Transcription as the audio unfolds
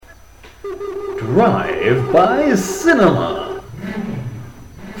Drive-by Cinema.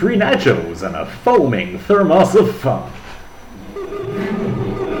 Free nachos and a foaming thermos of fun.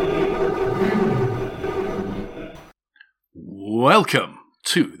 Welcome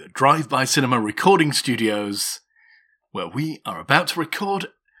to the Drive-by Cinema recording studios, where we are about to record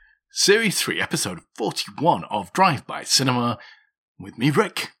Series 3, Episode 41 of Drive-by Cinema, with me,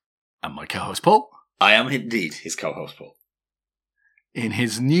 Rick, and my co-host, Paul. I am indeed his co-host, Paul. In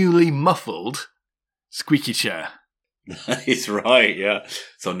his newly muffled squeaky chair. He's right, yeah.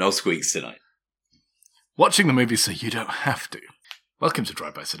 So no squeaks tonight. Watching the movie so you don't have to. Welcome to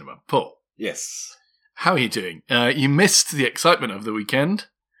Drive-by Cinema. Paul. Yes. How are you doing? You missed the excitement of the weekend.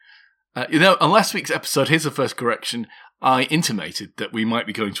 On last week's episode, here's the first correction. I intimated that we might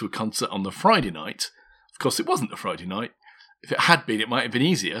be going to a concert on the Friday night. Of course, it wasn't the Friday night. If it had been, it might have been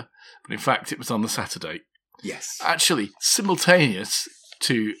easier. But in fact, it was on the Saturday. Yes. Actually, simultaneous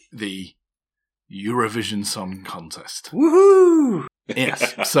to the Eurovision Song Contest. Woohoo!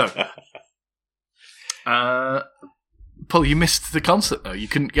 Yes. So, Paul, you missed the concert, though. You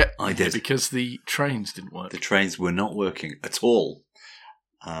couldn't get there because the trains didn't work. The trains were not working at all.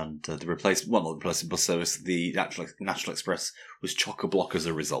 And the replacement bus service, the National Express, was chock-a-block as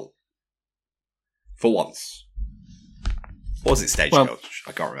a result. For once. Or was it Stagecoach?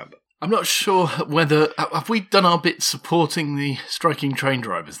 I can't remember. I'm not sure whether... Have we done our bit supporting the striking train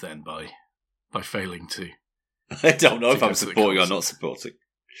drivers then by failing to... I don't know if I'm supporting or not supporting.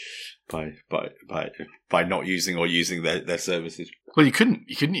 By not using or using their services. Well, you couldn't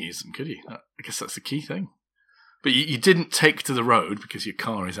use them, could you? I guess that's the key thing. But you didn't take to the road because your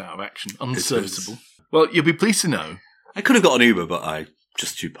car is out of action, unserviceable. Well, you'll be pleased to know... I could have got an Uber, but I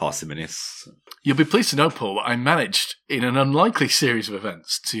just too parsimonious. So. You'll be pleased to know, Paul, that I managed, in an unlikely series of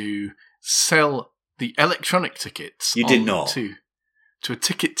events, to sell the electronic tickets... You did not? To a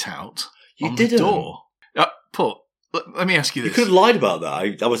ticket tout on the door. Paul, let me ask you this. You could have lied about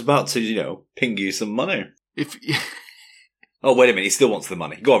that. I was about to, ping you some money. Oh, wait a minute. He still wants the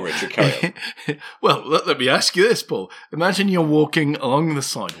money. Go on, Richard. Carry on. Well, let me ask you this, Paul. Imagine you're walking along the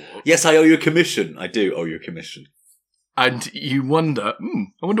sidewalk. Yes, I owe you a commission. I do owe you a commission. And you wonder,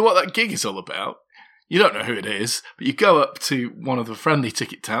 I wonder what that gig is all about. You don't know who it is, but you go up to one of the friendly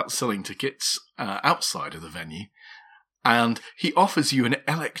ticket touts selling tickets outside of the venue, and he offers you an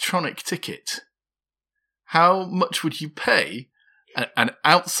electronic ticket. How much would you pay an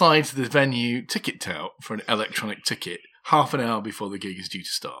outside the venue ticket tout for an electronic ticket half an hour before the gig is due to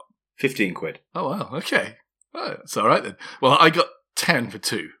start? 15 quid. Oh, wow. Okay. Oh, that's all right then. Well, I got 10 for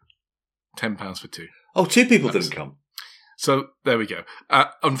two. £10 for two. Oh, two people didn't come. So, there we go.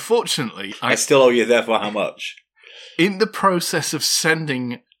 Unfortunately... I still owe you, therefore, how much? In the process of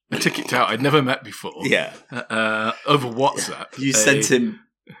sending a ticket tout I'd never met before... Yeah. Over WhatsApp... You sent him...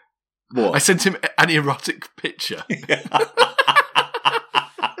 What? I sent him an erotic picture.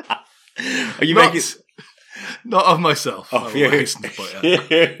 Are you making... Not of myself. Oh, I hasten to point out.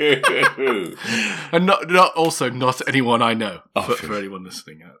 And not anyone I know. For anyone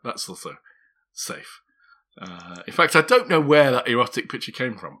listening, that's also safe. In fact, I don't know where that erotic picture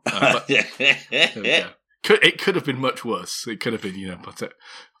came from. But there we go. It could have been much worse. It could have been,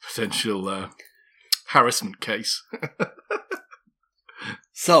 potential harassment case.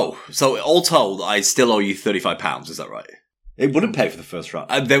 So all told, I still owe you £35. Is that right? It wouldn't pay for the first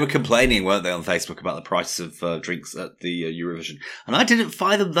round. They were complaining, weren't they, on Facebook about the price of drinks at the Eurovision, and I didn't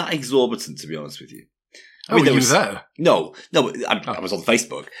find them that exorbitant, to be honest with you. I mean, you were there? No, I was on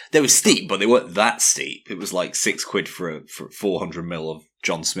Facebook. They were steep, but they weren't that steep. It was like £6 for 400ml of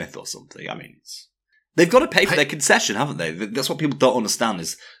John Smith or something. I mean, they've got to pay for their concession, haven't they? That's what people don't understand,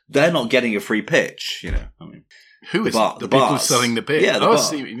 is they're not getting a free pitch, I mean... Who is the people bars selling the pitch? Yeah,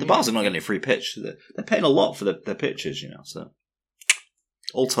 the bars are not getting a free pitch. They're paying a lot for their pitches, so...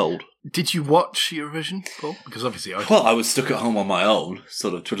 All told. Did you watch Eurovision, Paul? Because obviously I was stuck at home on my own,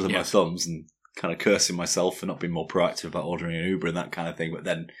 sort of twiddling my thumbs and kind of cursing myself for not being more proactive about ordering an Uber and that kind of thing, but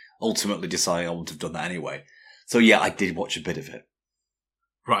then ultimately deciding I wouldn't have done that anyway. So yeah, I did watch a bit of it.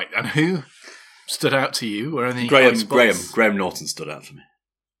 Right, and who stood out to you? Were any Graham Norton stood out for me.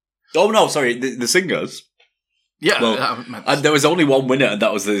 Oh no, sorry, the singers. Yeah, well, there was only one winner, and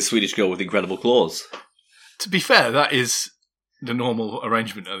that was the Swedish girl with incredible claws. To be fair, that is the normal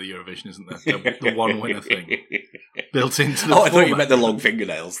arrangement of the Eurovision, isn't there? The one winner thing built into the. I thought you meant the long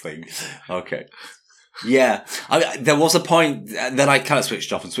fingernails thing. Okay, yeah. There was a point that I kind of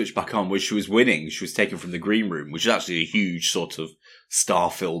switched off and switched back on, where she was winning. She was taken from the green room, which is actually a huge sort of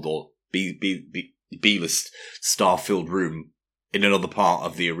star-filled or B-list star-filled room in another part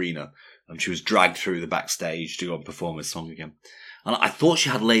of the arena. And she was dragged through the backstage to go and perform this song again. And I thought she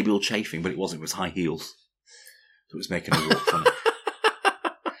had labial chafing, but it wasn't. It was high heels. So it was making her walk funny.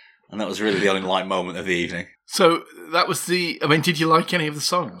 And that was really the only light moment of the evening. So that was did you like any of the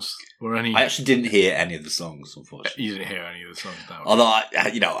songs? Or any? I actually didn't hear any of the songs, unfortunately. You didn't hear any of the songs, no. Although,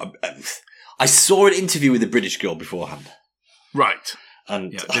 I saw an interview with a British girl beforehand. Right.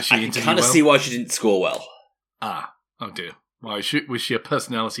 And does she I can interview kind of well? see why she didn't score well. Ah, oh dear. Why, was she a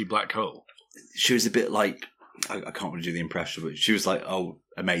personality black hole? She was a bit like, I can't really do the impression, but she was like,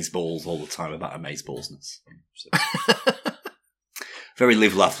 amazeballs all the time about amazeballsness. So, very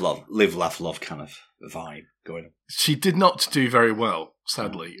live, laugh, love kind of vibe going on. She did not do very well,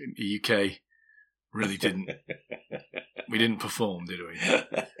 sadly. The UK really didn't. We didn't perform, did we?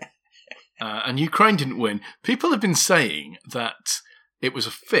 And Ukraine didn't win. People have been saying that it was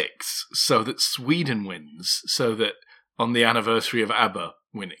a fix so that Sweden wins, so that on the anniversary of ABBA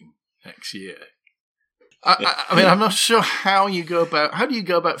winning next year. I mean, I'm not sure how do you go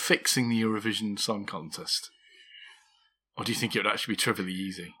about fixing the Eurovision Song Contest? Or do you think it would actually be trivially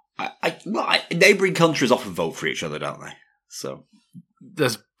easy? Neighbouring countries often vote for each other, don't they? So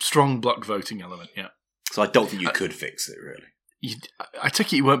there's strong block voting element, yeah. So I don't think you could fix it, really. I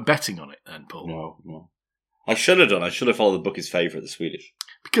take it you weren't betting on it then, Paul? No. I should have done. I should have followed the bookie's favourite, the Swedish.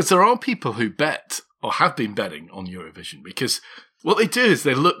 Because there are people who bet, or have been betting, on Eurovision. Because what they do is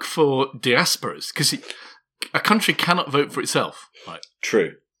they look for diasporas. Because a country cannot vote for itself, right?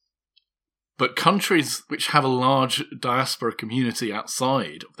 True. But countries which have a large diaspora community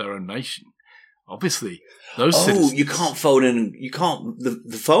outside of their own nation, obviously, those citizens... you can't phone in... You can't...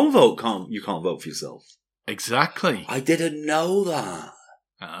 The phone vote can't... You can't vote for yourself. Exactly. I didn't know that.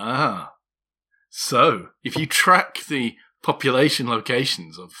 Ah. So, if you track the population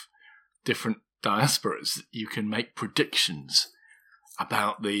locations of different diasporas, you can make predictions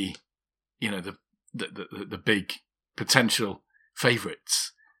about the big potential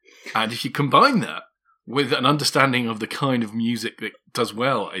favourites. And if you combine that with an understanding of the kind of music that does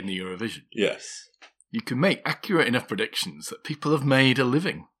well in the Eurovision, yes, you can make accurate enough predictions that people have made a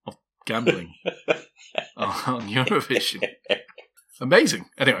living of gambling on Eurovision. Amazing.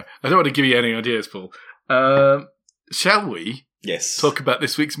 Anyway, I don't want to give you any ideas, Paul. Shall we? Yes. Talk about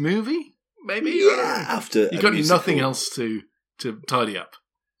this week's movie? Maybe? Yeah, after you got nothing else to tidy up?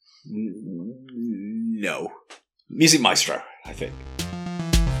 No. Music Maestro, I think.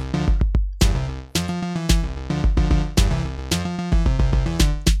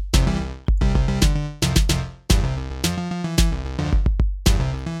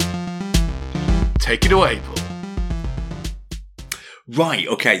 Take it away, Paul. Right,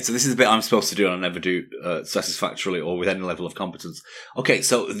 okay, so this is the bit I'm supposed to do and I never do satisfactorily or with any level of competence. Okay,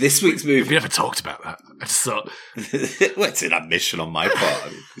 so this week's movie... We never talked about that. I just thought... Well, it's an admission on my part. I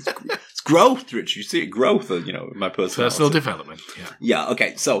mean, it's growth, Rich. You see it, growth, in my personality. Personal development, yeah. Yeah,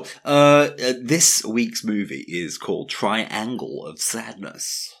 okay, so this week's movie is called Triangle of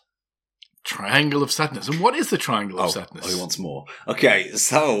Sadness. Triangle of Sadness. And what is the Triangle of Sadness? Oh, he wants more. Okay,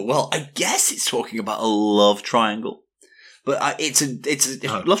 so, well, I guess it's talking about a love triangle. But it's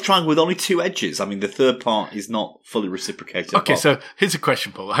a love triangle with only two edges. I mean, the third part is not fully reciprocated. Okay, so here's a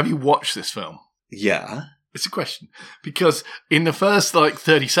question, Paul. Have you watched this film? Yeah. It's a question. Because in the first,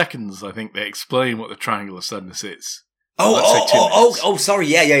 30 seconds, I think they explain what the Triangle of Sadness is. Sorry.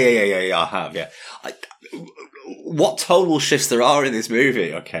 Yeah, I have, yeah. What tonal shifts there are in this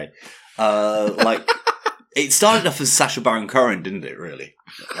movie, okay. It started off as Sacha Baron Cohen, didn't it, really?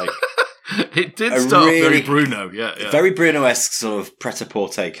 It did start really, very Bruno, yeah. Very Bruno-esque sort of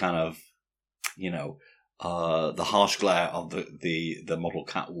pret-a-porter kind of, the harsh glare of the model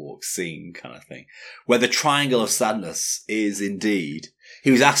catwalk scene kind of thing. Where the Triangle of Sadness is indeed,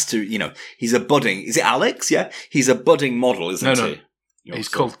 he was asked to, he's a budding, is it Alex? Yeah? He's a budding model, isn't he? No. He's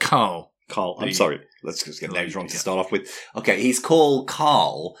called Carl. I'm sorry. Let's just get names wrong to start off with. Okay, he's called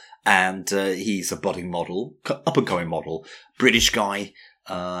Carl, and he's a budding model, up-and-coming model, British guy,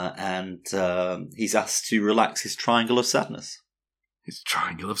 and he's asked to relax his Triangle of Sadness. His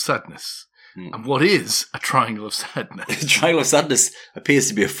Triangle of Sadness. Mm. And what is a Triangle of Sadness? A Triangle of Sadness appears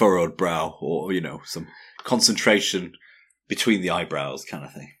to be a furrowed brow, or, some concentration between the eyebrows kind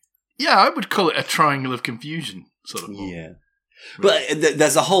of thing. Yeah, I would call it a Triangle of Confusion, sort of. Yeah. But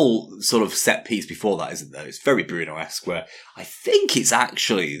there's a whole sort of set piece before that, isn't there? It's very Bruno-esque, where I think it's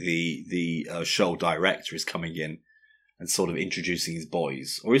actually the show director is coming in and sort of introducing his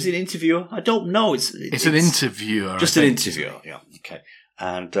boys. Or is he an interviewer? I don't know. It's an interviewer. Just an interviewer, yeah. Okay.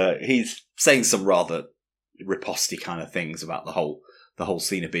 And he's saying some rather riposty kind of things about the whole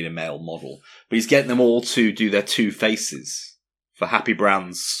scene of being a male model. But he's getting them all to do their two faces for Happy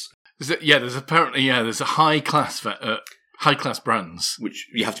Brown's... There's a high-class high-class brands, which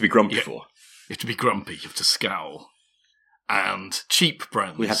you have to be grumpy for. you have to be grumpy, you have to scowl. And cheap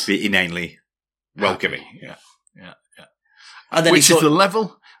brands. We have to be inanely welcoming. Yeah. And then Which is the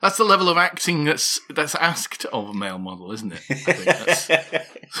level? That's the level of acting that's asked of a male model, isn't it? I think that's...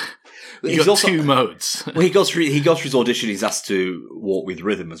 You've got two modes. Well, he goes for his audition. He's asked to walk with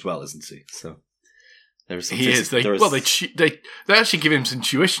rhythm as well, isn't he? So there is. He is. They actually give him some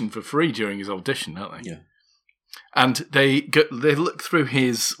tuition for free during his audition, don't they? Yeah. And they look through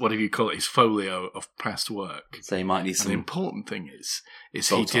his his folio of past work. So he might need some. And the important thing is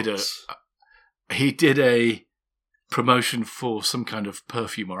Botox. he did a promotion for some kind of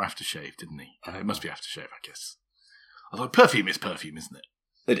perfume or aftershave, didn't he? It must be aftershave, I guess. Although perfume is perfume, isn't it?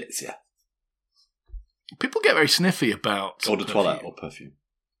 It is, yeah. People get very sniffy about Eau de toilette or perfume.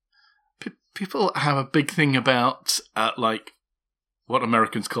 People have a big thing about like what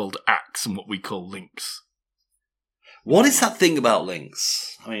Americans called Axe and what we call Lynx. What is that thing about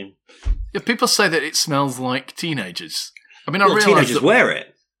Lynx? I mean, people say that it smells like teenagers. I mean, I realize teenagers wear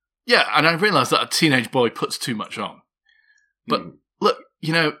it. Yeah, and I realise that a teenage boy puts too much on. But look,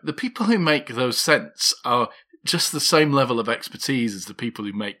 the people who make those scents are just the same level of expertise as the people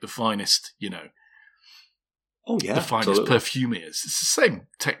who make the finest, Oh yeah, the finest perfumiers. It's the same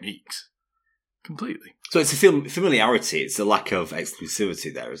techniques, completely. So it's a familiarity. It's a lack of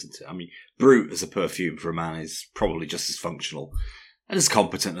exclusivity there, isn't it? I mean, Brut as a perfume for a man is probably just as functional and as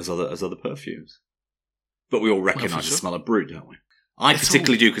competent as other perfumes. But we all recognise the smell of Brut, don't we? I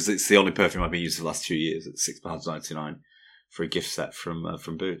particularly do because it's the only perfume I've been using for the last 2 years. It's £6.99 for a gift set from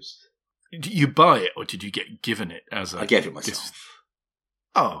Boots. Did you buy it or did you get given it as a... I gave it myself.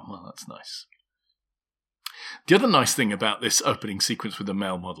 Oh, well, that's nice. The other nice thing about this opening sequence with the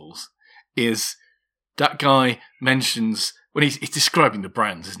male models is that guy mentions, when he's describing the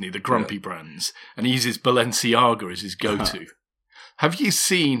brands, isn't he? The grumpy brands. And he uses Balenciaga as his go-to. Have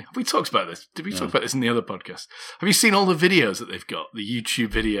we talked about this? Did we talk about this in the other podcast? Have you seen all the videos that they've got? The YouTube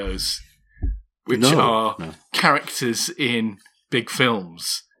videos, which are characters in big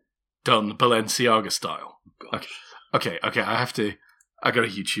films done Balenciaga style. Okay. I got to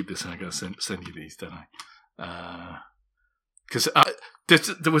YouTube this and I got to send you these, don't I? Because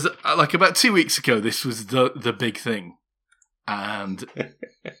there was like about 2 weeks ago, this was the big thing, and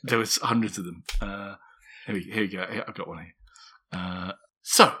there was hundreds of them. Here you go. I've got one here.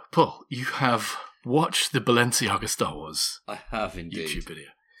 So, Paul, you have watched the Balenciaga Star Wars. I have indeed. YouTube video.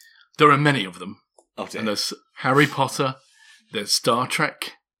 There are many of them. Oh, dear. And there's Harry Potter. There's Star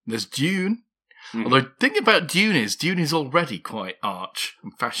Trek. There's Dune. Although the thing about Dune is already quite arch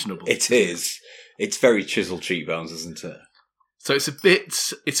and fashionable. It is. It's very chiseled cheekbones, isn't it? So it's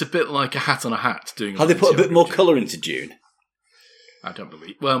a bit like a hat on a hat. Have they put a bit more colour into Dune? I don't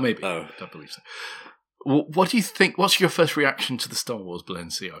believe. Well, maybe. Oh. I don't believe so. What do you think? What's your first reaction to the Star Wars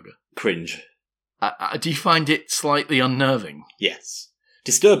Balenciaga? Cringe. Do you find it slightly unnerving? Yes.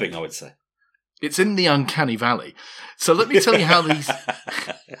 Disturbing, I would say. It's in the uncanny valley. So let me tell you how these.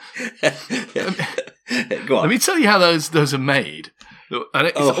 Go on. Let me tell you how those are made, and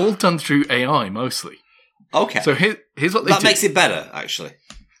it's all done through AI mostly. Okay. So here's what they do. That makes it better, actually.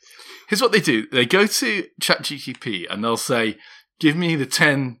 Here's what they do. They go to ChatGPT and they'll say, "Give me the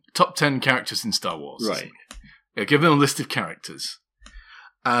top 10 characters in Star Wars." Right. They'll give them a list of characters,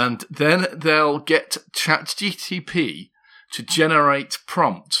 and then they'll get ChatGPT to generate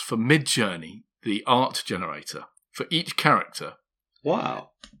prompts for Midjourney, the art generator, for each character.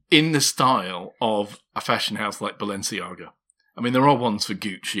 Wow. In the style of a fashion house like Balenciaga. I mean, there are ones for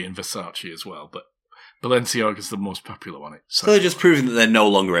Gucci and Versace as well, but Balenciaga's the most popular one. So they're just proving that they're no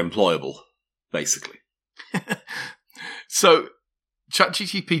longer employable, basically. So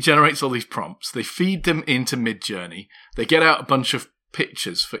ChatGPT generates all these prompts. They feed them into Midjourney. They get out a bunch of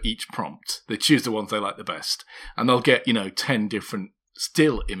pictures for each prompt. They choose the ones they like the best. And they'll get, 10 different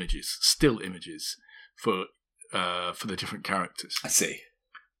still images for the different characters. I see.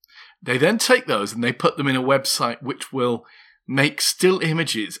 They then take those and they put them in a website which will make still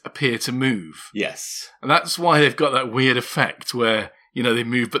images appear to move. Yes. And that's why they've got that weird effect where, they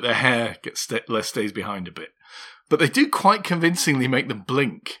move but their hair stays behind a bit. But they do quite convincingly make them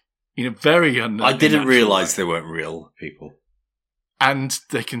blink. Very unnatural. I didn't realise they weren't real people. And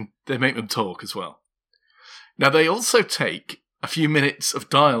they make them talk as well. Now they also take a few minutes of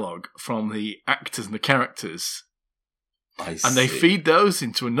dialogue from the actors and the characters. I see. And they feed those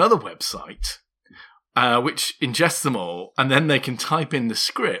into another website, which ingests them all, and then they can type in the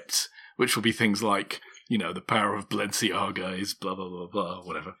script, which will be things like, the power of Balenciaga is blah, blah, blah, blah,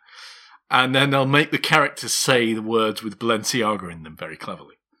 whatever. And then they'll make the characters say the words with Balenciaga in them very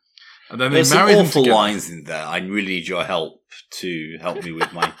cleverly. And then they There's some marry them awful together. lines in there. I really need your help to help me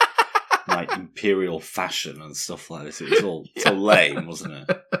with my my imperial fashion and stuff like this. It was all so lame, wasn't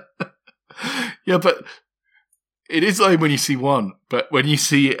it? Yeah, but it is lame when you see one, but when you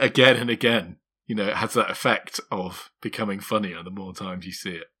see it again and again, you know, it has that effect of becoming funnier the more times you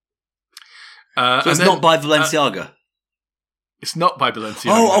see it. So it's not by Balenciaga. It's not by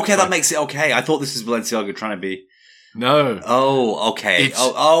Balenciaga. Oh, okay, that makes it okay. I thought this was Balenciaga trying to be. No. Oh, okay. It's-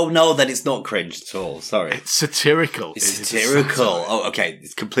 Oh, no, then it's not cringe at all. Sorry. It's satirical. It's It is a satirical. satire. Oh, okay.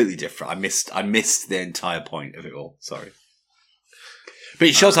 It's completely different. I missed the entire point of it all. Sorry. But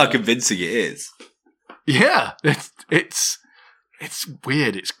it shows how convincing it is. Yeah, it's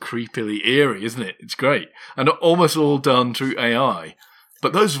weird. It's creepily eerie, isn't it? It's great, and almost all done through AI.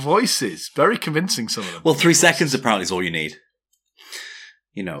 But those voices, very convincing. Some of them. Well, 3 seconds apparently is all you need.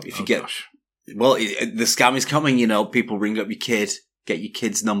 You know, if you get. Gosh. Well, the scam is coming, you know. People ring up your kid, get your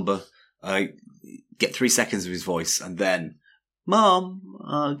kid's number, get 3 seconds of his voice, and then, Mom,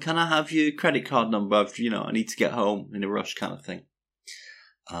 can I have your credit card number? I need to get home in a rush kind of thing.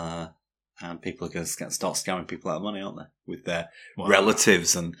 And people are going to start scamming people out of money, aren't they? With their Wow.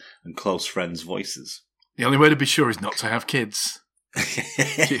 relatives and close friends' voices. The only way to be sure is not to have kids. Keeps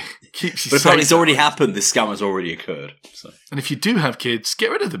you But safe apparently it's that already way. happened. This scam has already occurred. So. And if you do have kids,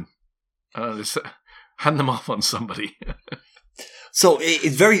 get rid of them. Hand them off on somebody. So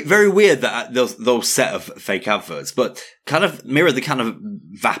it's very, very weird that those set of fake adverts, but kind of mirror the kind of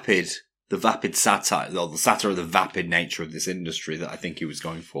vapid satire, or the satire of the vapid nature of this industry that I think he was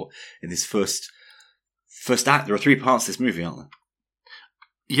going for in this first act. There are 3 parts to this movie, aren't there?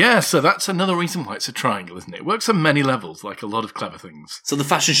 Yeah, so that's another reason why it's a triangle, isn't it? It works on many levels, like a lot of clever things. So the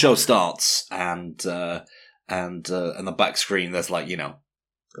fashion show starts, and the back screen there's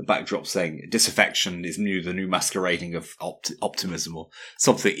a backdrop saying disaffection is the new masquerading of optimism, or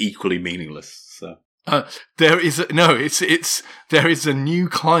something equally meaningless. So. There is there is a new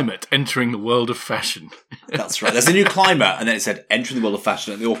climate entering the world of fashion. That's right. There's a new climate, and then it said entering the world of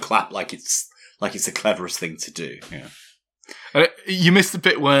fashion, and they all clap like it's the cleverest thing to do. Yeah. You missed the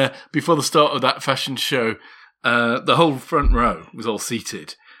bit where before the start of that fashion show, the whole front row was all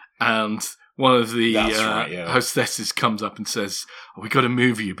seated, and one of the hostesses comes up and says, "We got to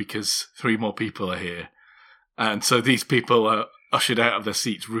move you because 3 more people are here," and so these people are ushered out of their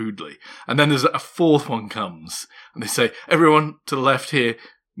seats rudely. And then there's a 4th one comes, and they say, "Everyone to the left here,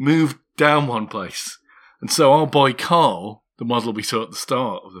 move down 1 place." And so our boy Carl, the model we saw at the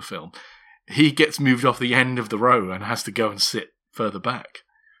start of the film, he gets moved off the end of the row and has to go and sit further back.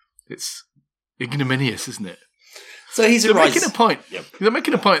 It's ignominious, isn't it? So he's They're making a point. Yep. They're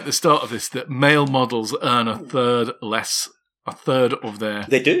making a point at the start of this that male models earn a third of their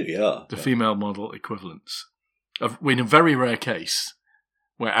They do, yeah. the female model equivalents. In a very rare case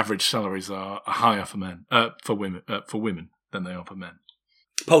where average salaries are higher for women than they are for men.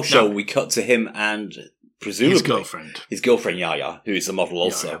 Post show, we cut to him and presumably his girlfriend Yaya, who is a model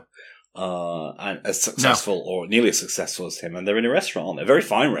also, and as successful or nearly as successful as him, and they're in a restaurant, aren't they? A very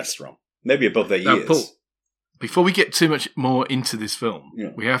fine restaurant, maybe above their years. Paul, before we get too much more into this film, Yeah.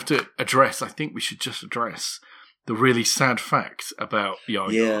 we have to address. I think we should just address the really sad fact about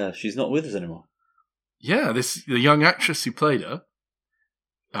Yaya. Yeah, she's not with us anymore. Yeah, the young actress who played her,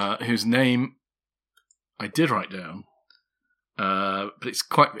 whose name I did write down, but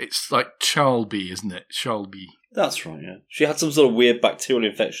it's like Charlby, isn't it? Charlby. That's right, yeah. She had some sort of weird bacterial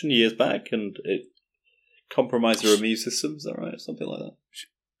infection years back, and it compromised her immune system, is that right? Something like that.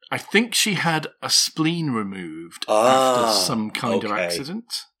 I think she had a spleen removed after some kind of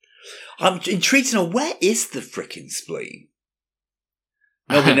accident. I'm intrigued to know, where is the frickin' spleen?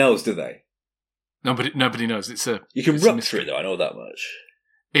 Nobody knows, do they? Nobody knows. You can rupture it, though, I know that much.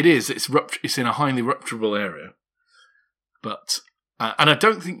 It is. It's in a highly rupturable area. But and I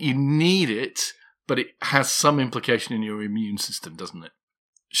don't think you need it, but it has some implication in your immune system, doesn't it?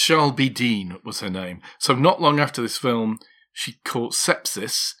 Charlby Dean was her name. So not long after this film, she caught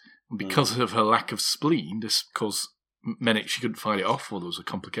sepsis, and because of her lack of spleen, this caused she couldn't fight it off, or there was a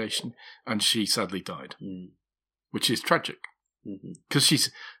complication, and she sadly died, which is tragic because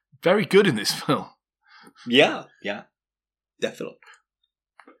she's very good in this film. Yeah, definitely.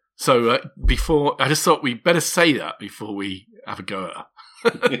 So I just thought we better say that before we have a go at her.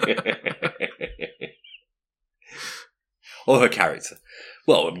 Or her character.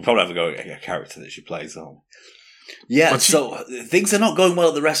 Well, we'll probably have a go at her character that she plays on. Yeah, so things are not going well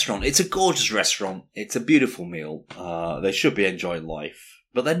at the restaurant. It's a gorgeous restaurant. It's a beautiful meal. They should be enjoying life.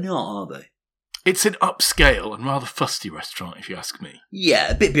 But they're not, are they? It's an upscale and rather fusty restaurant, if you ask me.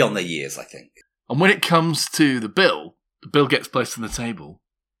 Yeah, a bit beyond their years, I think. And when it comes to the bill gets placed on the table,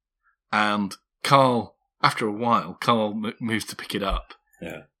 And Carl, after a while, moves to pick it up.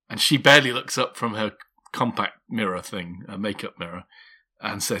 Yeah. And she barely looks up from her compact mirror thing, a makeup mirror,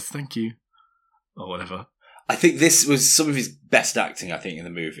 and says, "Thank you," or whatever. I think this was some of his best acting, I think, in the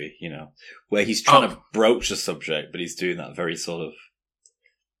movie, where he's trying to broach the subject, but he's doing that very sort of,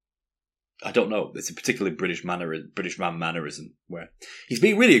 I don't know, it's a particularly British man mannerism, where he's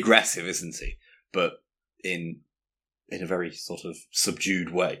being really aggressive, isn't he? But in a very sort of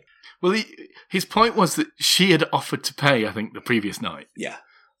subdued way. Well, his point was that she had offered to pay, I think, the previous night. Yeah.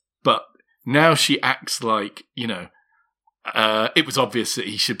 But now she acts like, it was obvious that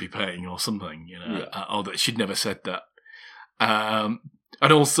he should be paying or something, or that she'd never said that. And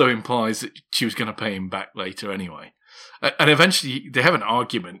also implies that she was going to pay him back later anyway. And eventually they have an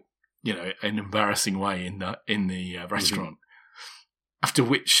argument, in an embarrassing way in the restaurant, after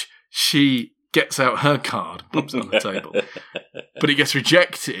which she gets out her card, pops it on the table, but it gets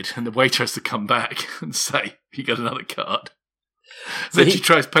rejected and the waiter has to come back and say, "You got another card?" So then she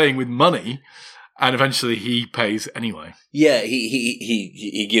tries paying with money, and eventually he pays anyway. Yeah,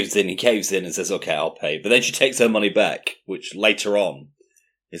 he gives in, he caves in and says, "Okay, I'll pay." But then she takes her money back, which later on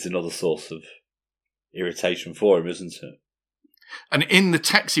is another source of irritation for him, isn't it? And in the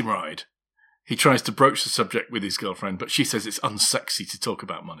taxi ride, he tries to broach the subject with his girlfriend, but she says it's unsexy to talk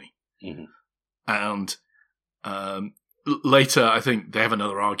about money. Mm-hmm. And later, I think they have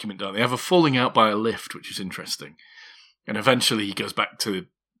another argument, don't they? They have a falling out by a lift, which is interesting. And eventually he goes back to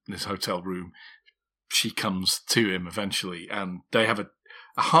this hotel room. She comes to him eventually, and they have a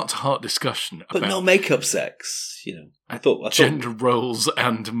heart-to-heart discussion but about... no makeup sex, I thought gender roles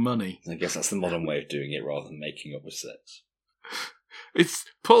and money. I guess that's the modern way of doing it rather than making up with sex.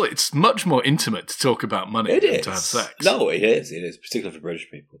 It's much more intimate to talk about money than to have sex. No, it is, particularly for British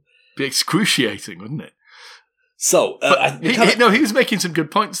people. It'd be excruciating, wouldn't it? So, he was making some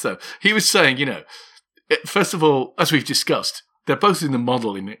good points, though. He was saying, first of all, as we've discussed, they're both in the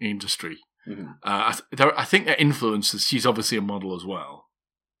modelling industry. Mm-hmm. I think they're influencers. She's obviously a model as well.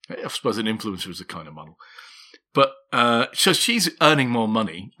 I suppose an influencer is a kind of model. But so she's earning more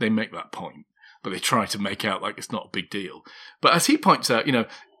money. They make that point. But they try to make out like it's not a big deal. But as he points out,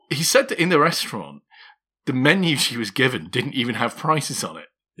 he said that in the restaurant, the menu she was given didn't even have prices on it.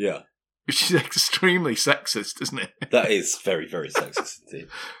 Yeah. Which is extremely sexist, isn't it? That is very, very sexist indeed.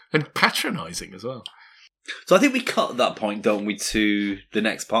 And patronising as well. So I think we cut at that point, don't we, to the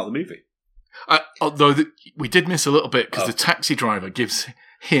next part of the movie? Although we did miss a little bit because the taxi driver gives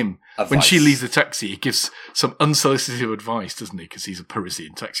him, advice. When she leaves the taxi, he gives some unsolicited advice, doesn't he? Because he's a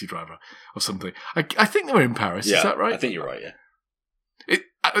Parisian taxi driver or something. I think they were in Paris, is that right? I think you're right, yeah.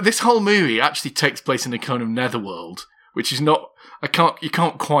 This whole movie actually takes place in a kind of netherworld, which is not... you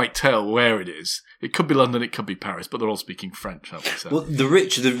can't quite tell where it is. It could be London, it could be Paris, but they're all speaking French, aren't they? So. Well, the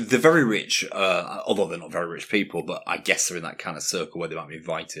rich, the very rich, although they're not very rich people, but I guess they're in that kind of circle where they might be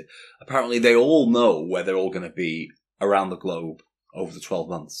invited. Apparently, they all know where they're all going to be around the globe over the 12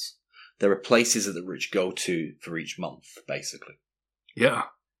 months. There are places that the rich go to for each month, basically. Yeah,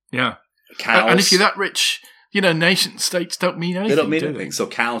 yeah. Cows. And if you're that rich, nation states don't mean anything. They don't mean anything. So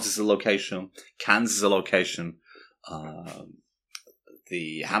Cowes is a location, Cannes is a location,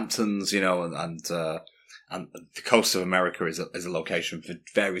 the Hamptons, and the coast of America is a location for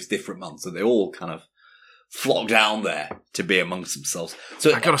various different months. So they all kind of flock down there to be amongst themselves.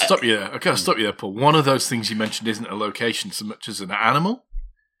 So I've got to stop you there. Paul. One of those things you mentioned isn't a location so much as an animal.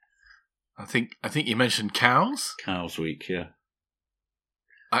 I think you mentioned cows. Cows Week, yeah.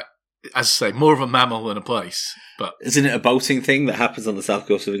 As I say, more of a mammal than a place. But isn't it a boating thing that happens on the south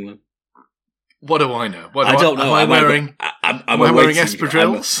coast of England? What do I know? I don't know. Am I wearing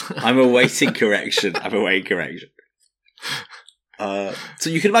espadrilles? I'm awaiting correction. So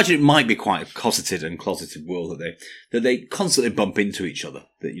you can imagine it might be quite a cosseted and closeted world that they constantly bump into each other.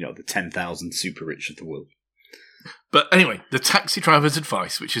 The 10,000 super rich of the world. But anyway, the taxi driver's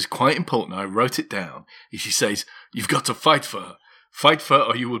advice, which is quite important, I wrote it down, is she says, "You've got to fight for her. Fight for her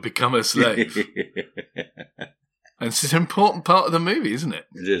or you will become a slave." And it's an important part of the movie, isn't it?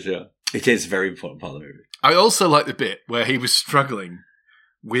 It is, yeah. It is a very important part of the movie. I also like the bit where he was struggling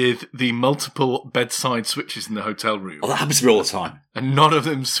with the multiple bedside switches in the hotel room. Oh, that happens to me all the time. And none of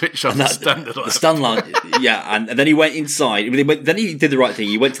them switch on the standard lamp. The stand lamp, yeah. And then he went inside. Then he did the right thing.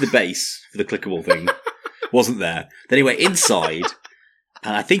 He went to the base for the clickable thing. Wasn't there. Then he went inside.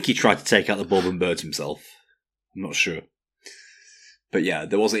 And I think he tried to take out the bulb and bird himself. I'm not sure. But yeah,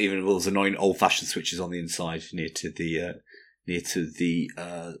 there wasn't even those annoying old-fashioned switches on the inside near to the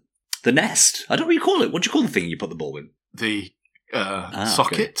nest. I don't know what you call it. What do you call the thing you put the bulb in? The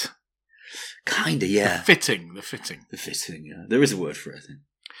socket? Okay. Kinda, yeah. The fitting, yeah. There is a word for it, I think.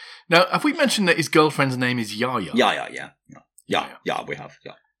 Now, have we mentioned that his girlfriend's name is Yaya? Yeah, we have,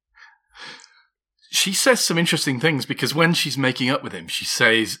 yeah. She says some interesting things because when she's making up with him, she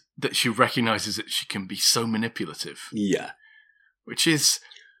says that she recognises that she can be so manipulative. Yeah. Which is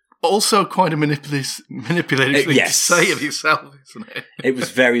also quite a manipulative thing to say of yourself, isn't it? It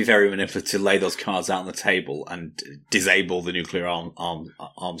was very, very manipulative to lay those cards out on the table and disable the nuclear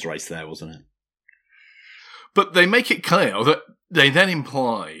arms race there, wasn't it? But they make it clear that they then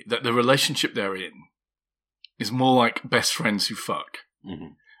imply that the relationship they're in is more like best friends who fuck.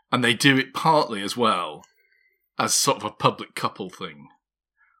 Mm-hmm. And they do it partly as well as sort of a public couple thing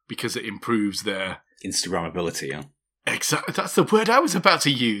because it improves their... Instagrammability, yeah. Exactly. That's the word I was about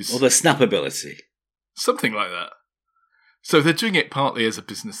to use. Or the snappability. Something like that. So they're doing it partly as a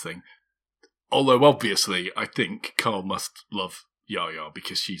business thing. Although, obviously, I think Carl must love Yaya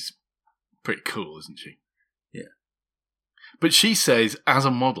because she's pretty cool, isn't she? Yeah. But she says, as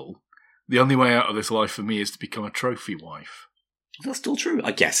a model, the only way out of this life for me is to become a trophy wife. That's still true.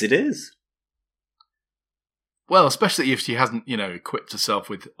 I guess it is. Well, especially if she hasn't, equipped herself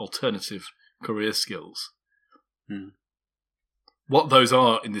with alternative career skills. What those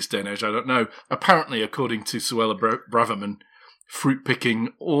are in this day and age, I don't know. Apparently, according to Suella Braverman, fruit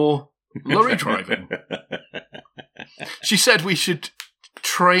picking or lorry driving. She said we should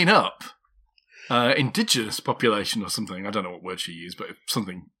train up indigenous population or something. I don't know what word she used, but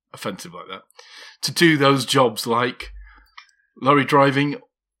something offensive like that. To do those jobs like lorry driving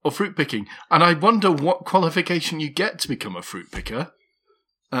or fruit picking. And I wonder what qualification you get to become a fruit picker.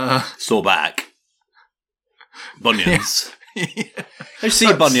 Sore back. Bunions. Yeah. Let's see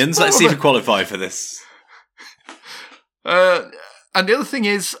your bunions. Let's see if you qualify for this. And the other thing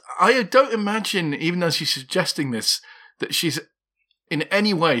is, I don't imagine, even though she's suggesting this, that she's in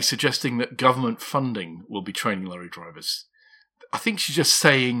any way suggesting that government funding will be training lorry drivers. I think she's just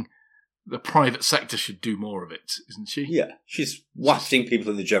saying the private sector should do more of it, isn't she? Yeah, she's wafting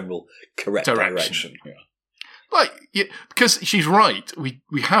people in the general correct direction. Yeah. Because she's right.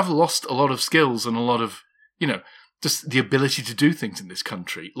 We have lost a lot of skills and a lot of, just the ability to do things in this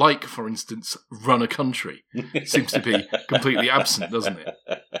country. Like, for instance, run a country. Seems to be completely absent, doesn't it?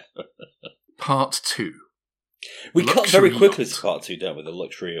 Part 2. We got very quickly to part 2, don't we? The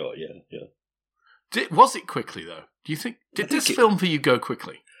luxury yacht, yeah. Was it quickly, though? Do you think... Did this film for you go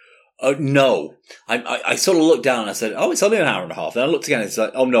quickly? No. I sort of looked down and I said, it's only an hour and a half. Then I looked again and it's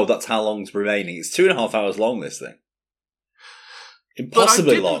like, no, that's how long's remaining. It's 2.5 hours long, this thing.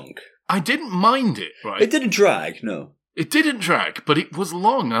 Impossibly long. I didn't mind it, right? It didn't drag, no. It didn't drag, but it was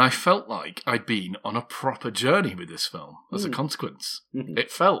long, and I felt like I'd been on a proper journey with this film as a consequence. Mm-hmm.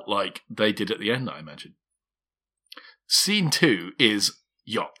 It felt like they did at the end, I imagine. Scene 2 is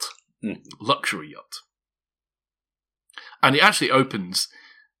yacht. Luxury yacht. And it actually opens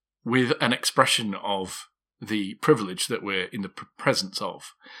with an expression of the privilege that we're in the presence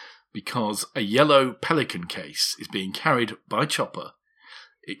of, because a yellow Pelican case is being carried by Chopper.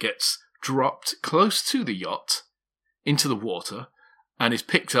 It gets dropped close to the yacht into the water and is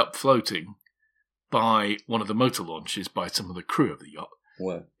picked up floating by one of the motor launches by some of the crew of the yacht.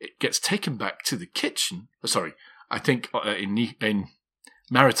 Wow. It gets taken back to the kitchen. Sorry, I think in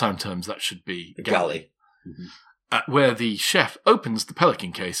maritime terms that should be galley. Mm-hmm. Where the chef opens the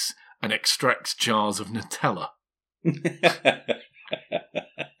Pelican case and extracts jars of Nutella.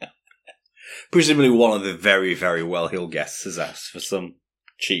 Presumably one of the very, very well-heeled guests has asked for some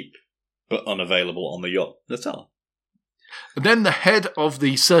cheap but unavailable on the yacht Nutella. And then the head of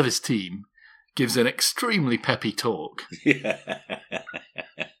the service team gives an extremely peppy talk.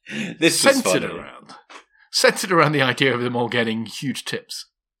 This centered around the idea of them all getting huge tips.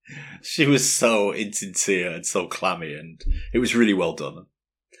 She was so insincere and so clammy, and it was really well done.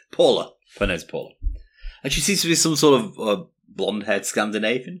 Paula. Her name's Paula. And she seems to be some sort of blonde-haired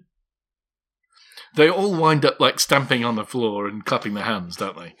Scandinavian. They all wind up like stamping on the floor and clapping their hands,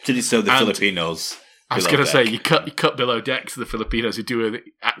 don't they? Did he so the Filipinos? I was going to say, you cut below deck to the Filipinos who do the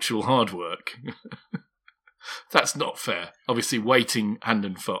actual hard work. That's not fair. Obviously, waiting hand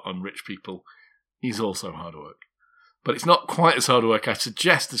and foot on rich people is also hard work. But it's not quite as hard work, I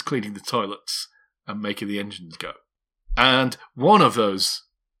suggest, as cleaning the toilets and making the engines go. And one of those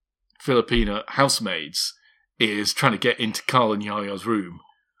Filipino housemaids is trying to get into Carl and Yaya's room.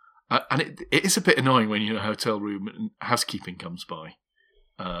 And it is a bit annoying when you're in a hotel room and housekeeping comes by.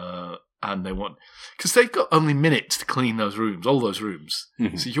 And they want... Because they've got only minutes to clean those rooms, all those rooms.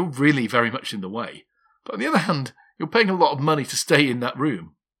 Mm-hmm. So you're really very much in the way. But on the other hand, you're paying a lot of money to stay in that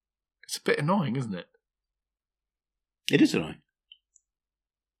room. It's a bit annoying, isn't it? It is annoying.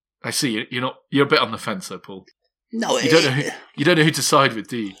 I see. You're a bit on the fence, though, Paul. No, You don't know who to side with,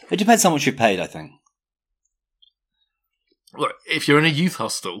 do you? It depends how much you paid, I think. Look, if you're in a youth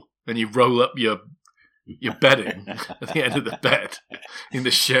hostel and you roll up your bedding at the end of the bed in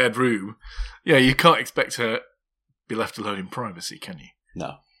the shared room, you can't expect to be left alone in privacy, can you?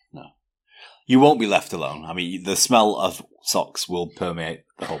 No. You won't be left alone. I mean, the smell of socks will permeate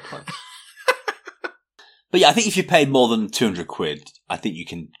the whole place. But yeah, I think if you paid more than 200 quid, I think you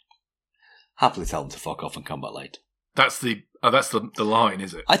can happily tell them to fuck off and come back late. That's the line,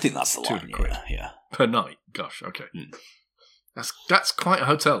 is it? I think that's the line. 200 quid. Yeah. Per night. Gosh, okay. That's quite a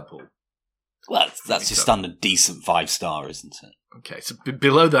hotel, Paul. Well, that's your standard decent 5-star, isn't it? Okay, so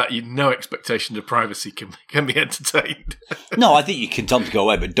below that, no expectation of privacy can be entertained. No, I think you can tell them to go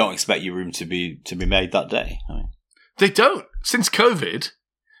away, but don't expect your room to be made that day. I mean, they don't. Since COVID,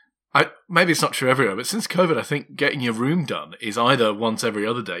 maybe it's not true everywhere, but since COVID, I think getting your room done is either once every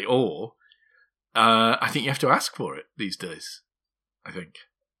other day or I think you have to ask for it these days. I think.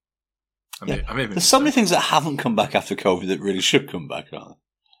 There's so many things that haven't come back after COVID that really should come back, aren't they?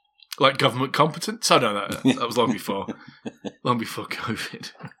 Like government competence? Oh, no, that was long before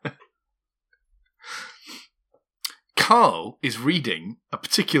COVID. Carl is reading a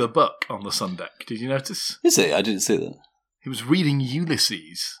particular book on the sun deck. Did you notice? Is he? I didn't see that. He was reading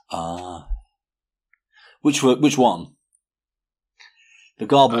Ulysses. Ah. Which one? The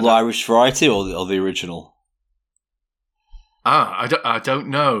garbled Irish variety or the original? I don't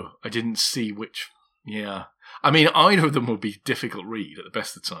know. I didn't see which. Yeah. I mean, either of them would be difficult read at the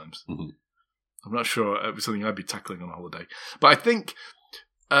best of times. Mm-hmm. I'm not sure it was something I'd be tackling on a holiday. But I think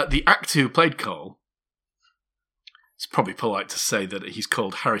the actor who played Carl, it's probably polite to say that he's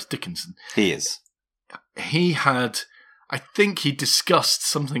called Harris Dickinson. He is. I think he discussed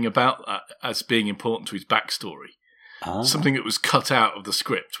something about that as being important to his backstory. Ah. Something that was cut out of the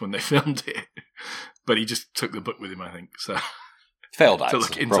script when they filmed it. But he just took the book with him, I think. So failed actor, to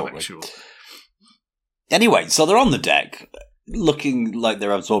look intellectual. Probably. Anyway, so they're on the deck, looking like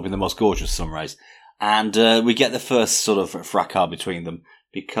they're absorbing the most gorgeous sunrise. And we get the first sort of fracas between them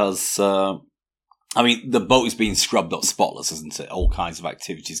because, the boat is being scrubbed up spotless, isn't it? All kinds of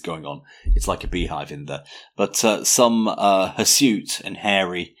activities going on. It's like a beehive in there. But some hirsute and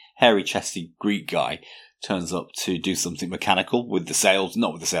hairy-chested Greek guy turns up to do something mechanical with the sails,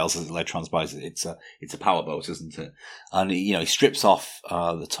 not with the sails as it later transpires. It's a powerboat, isn't it? And he strips off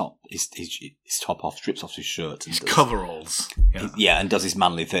the top, his top off, strips off his shirt, and his coveralls, and does his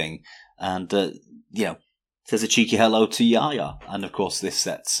manly thing, and says a cheeky hello to Yaya, and of course this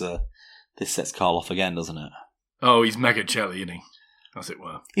sets Carl off again, doesn't it? Oh, he's mega jelly, isn't he? As it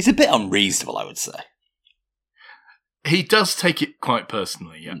were. He's a bit unreasonable, I would say. He does take it quite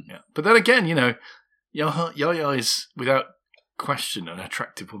personally, yeah. But then again, Yaya is, without question, an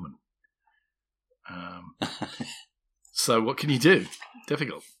attractive woman. So what can you do?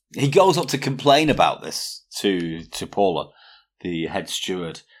 Difficult. He goes up to complain about this to Paula, the head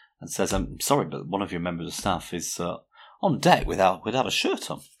steward, and says, "I'm sorry, but one of your members of staff is on deck without a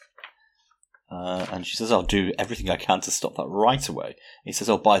shirt on." And she says, "I'll do everything I can to stop that right away." He says,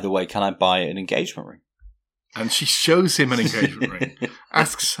 "Oh, by the way, can I buy an engagement ring?" And she shows him an engagement ring,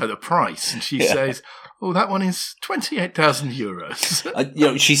 asks her the price, and she says, "Oh, that one is 28,000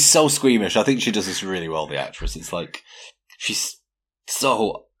 euros." She's so squeamish. I think she does this really well, the actress. It's like she's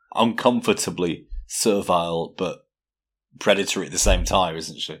so uncomfortably servile but predatory at the same time,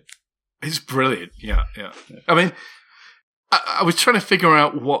 isn't she? It's brilliant. Yeah. I mean, I was trying to figure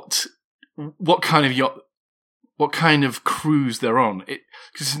out what kind of yacht, what kind of cruise they're on.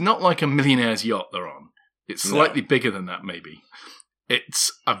 Because it's not like a millionaire's yacht they're on. It's slightly bigger than that, maybe.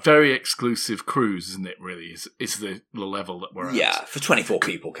 It's a very exclusive cruise, isn't it, really? Is the level that we're at. Yeah, for 24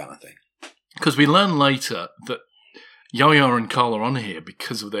 people kind of thing. Because we learn later that Yaya and Carl are on here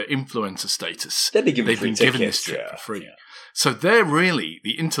because of their influencer status. They've been given this trip for free. Yeah. So they're really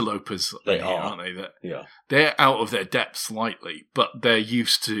the interlopers, aren't they? They're out of their depth slightly, but they're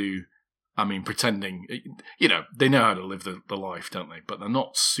used to, pretending, they know how to live the life, don't they? But they're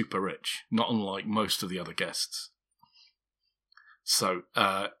not super rich, not unlike most of the other guests. So,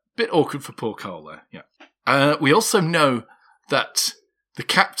 bit awkward for poor Carl there, yeah. We also know that the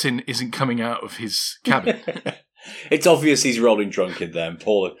captain isn't coming out of his cabin. It's obvious he's rolling drunk in there, and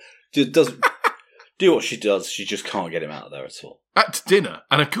Paula doesn't do what she does. She just can't get him out of there at all. At dinner,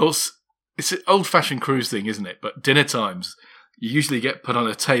 and of course, it's an old-fashioned cruise thing, isn't it? But dinner times, you usually get put on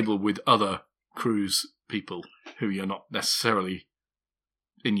a table with other cruise people who you're not necessarily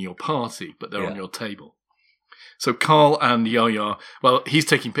in your party, but they're on your table. So Carl and Yaya, well, he's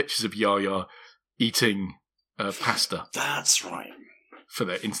taking pictures of Yaya eating pasta. That's right. for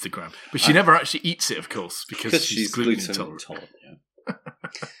their Instagram. But she never actually eats it, of course, because she's gluten intolerant.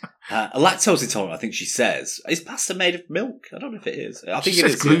 Lactose intolerant, I think she says. Is pasta made of milk? I don't know if it is. I think She it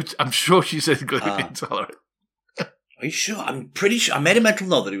says is. gluten. I'm sure she says gluten intolerant. Are you sure? I'm pretty sure. I made a mental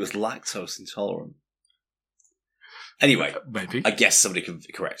note that it was lactose intolerant. Anyway, Maybe. I guess somebody can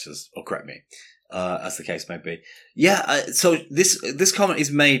correct us or correct me, as the case may be. Yeah. So this comment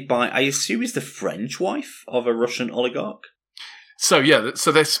is made by, I assume, is the French wife of a Russian oligarch. So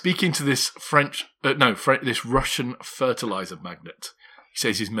so they're speaking to this this Russian fertilizer magnate. He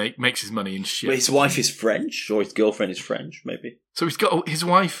says he makes his money in shit. But his wife is French, or his girlfriend is French, maybe. So he's got his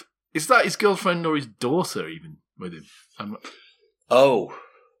wife. Is that his girlfriend or his daughter even with him?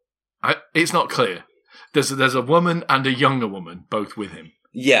 It's not clear. There's a woman and a younger woman both with him.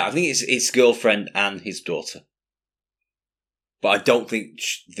 Yeah, I think it's his girlfriend and his daughter. But I don't think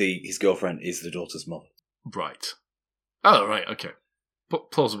his girlfriend is the daughter's mother. Right. Oh, right. Okay.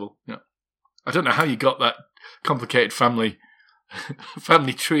 Plausible. Yeah. I don't know how you got that complicated family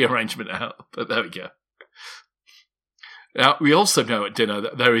tree arrangement out, but there we go. Now, we also know at dinner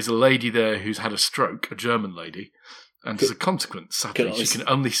that there is a lady there who's had a stroke, a German lady, and as a consequence, sadly, she can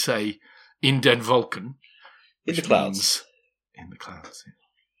only say in den Wolken. In the clouds. In the clouds,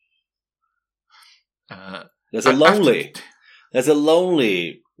 There's a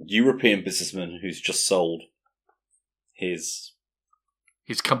lonely European businessman who's just sold his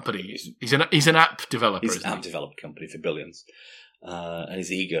company. He's an app developer. He's an app developer company for billions, and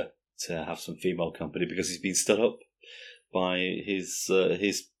he's eager to have some female company because he's been stood up by his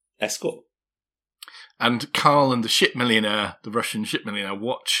escort. And Carl and the Russian ship millionaire,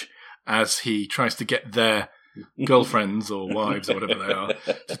 watch as he tries to get their girlfriends or wives or whatever they are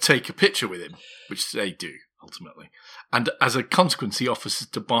to take a picture with him, which they do ultimately. And as a consequence, he offers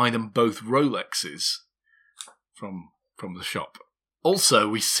to buy them both Rolexes from the shop. Also,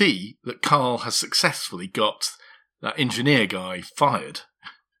 we see that Carl has successfully got that engineer guy fired.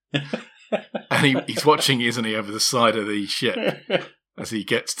 And he's watching, isn't he, over the side of the ship as he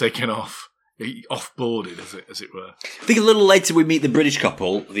gets taken off. Off-boarded, as it were. I think a little later we meet the British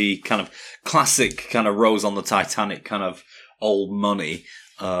couple, the kind of classic kind of Rose on the Titanic kind of old money,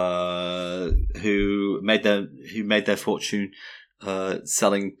 who made their fortune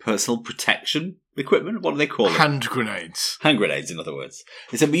selling personal protection equipment. What do they call it? Hand grenades. Hand grenades, in other words.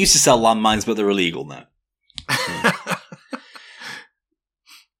 They said we used to sell landmines, but they're illegal now.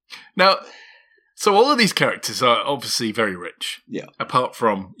 Now, so all of these characters are obviously very rich. Yeah. Apart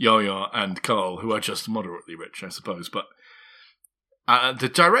from Yaya and Carl, who are just moderately rich, I suppose. But the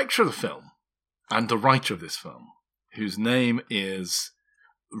director of the film and the writer of this film, whose name is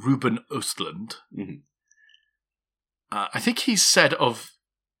Ruben Östlund, I think he's said of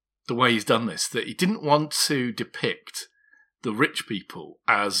the way he's done this that he didn't want to depict the rich people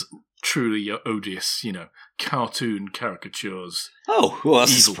as truly odious, cartoon caricatures. Oh, well,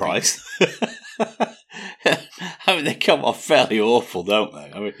 that's a surprise. I mean, they come off fairly awful, don't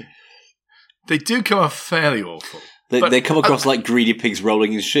they? I mean, they do come off fairly awful. They come across like greedy pigs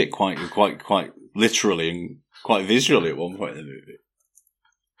rolling in shit, quite literally and quite visually at one point in the movie.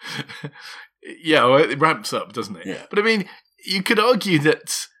 Yeah, well, it ramps up, doesn't it? Yeah. But I mean, you could argue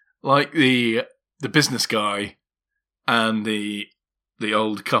that, like the business guy and the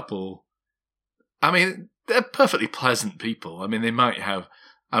old couple, I mean, they're perfectly pleasant people. I mean, they might have.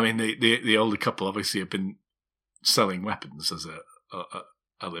 I mean, the older couple obviously have been selling weapons as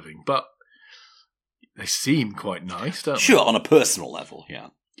a living, but they seem quite nice, don't they? Sure, on a personal level,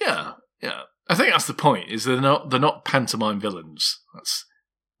 yeah. Yeah. I think that's the point. Is they're not pantomime villains. That's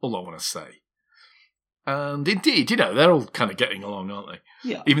all I want to say. And indeed, they're all kind of getting along, aren't they?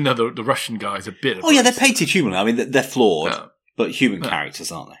 Yeah. Even though the Russian guy's a bit of yeah, they're painted humanly. I mean, they're flawed, but human Yeah.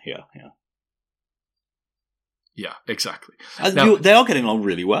 characters, aren't they? Yeah. Yeah, exactly. They are getting along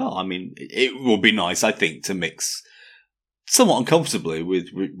really well. I mean, it would be nice, I think, to mix somewhat uncomfortably with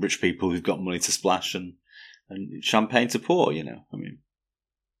rich people who've got money to splash and champagne to pour, I mean.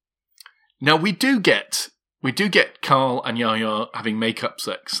 Now, we do get Carl and Yaya having make-up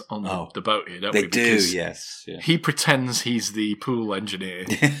sex on the boat here, don't we? They do, yes. Yeah. He pretends he's the pool engineer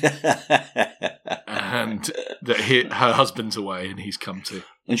and that her husband's away and he's come to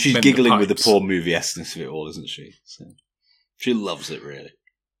and she's mend giggling the with the pipes. poor movie-esqueness of it all, isn't she? So, she loves it, really.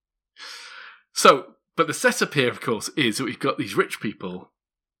 So, but the setup here, of course, is that we've got these rich people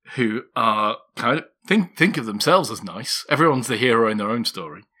who are kind of think of themselves as nice. Everyone's the hero in their own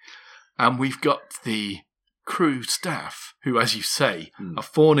story. And we've got the crew staff who, as you say, are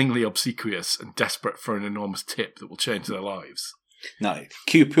fawningly obsequious and desperate for an enormous tip that will change their lives. No,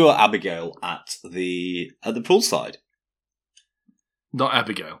 cue poor Abigail at the poolside. Not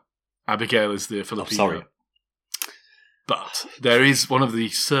Abigail. Abigail is the Filipino. sorry. But there is one of the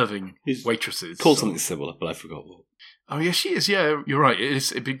serving waitresses. Called something similar, but I forgot what. Oh, yeah, she is. Yeah, you're right.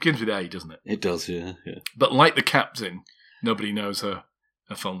 It begins with A, doesn't it? It does, yeah. But like the captain, nobody knows her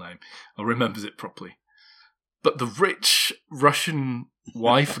full name or remembers it properly. But the rich Russian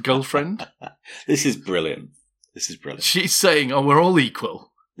wife, girlfriend... This is brilliant. She's saying, oh, we're all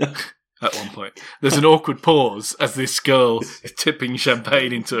equal. At one point. There's an awkward pause as this girl is tipping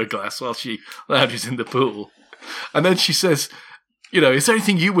champagne into a glass while she lounges in the pool. And then she says, is there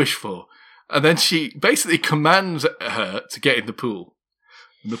anything you wish for? And then she basically commands her to get in the pool.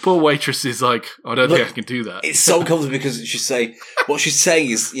 And the poor waitress is like, I don't think I can do that. It's so comfortable because what she's saying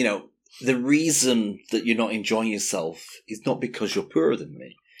is, the reason that you're not enjoying yourself is not because you're poorer than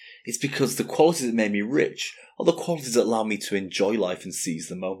me. It's because the qualities that made me rich are the qualities that allow me to enjoy life and seize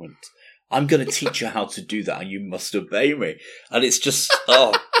the moment. I'm going to teach you how to do that and you must obey me. And it's just,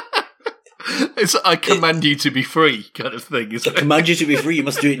 It's I command you to be free kind of thing, isn't it? I command you to be free, you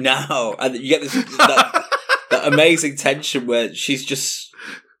must do it now. And you get that amazing tension where she's just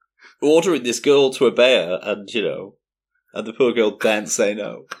ordering this girl to obey her and, and the poor girl daren't say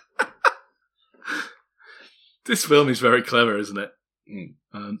no. This film is very clever, isn't it?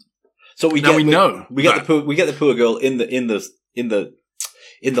 So we get the poor girl in the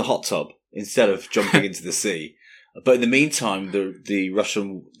hot tub instead of jumping into the sea. But in the meantime, the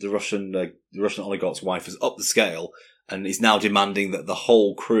Russian oligarch's wife has upped the scale and is now demanding that the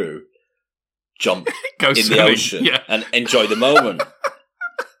whole crew jump in the ocean and enjoy the moment.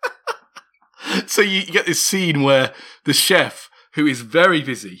 So you get this scene where the chef, who is very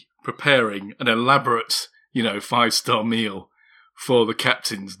busy preparing an elaborate, 5-star meal for the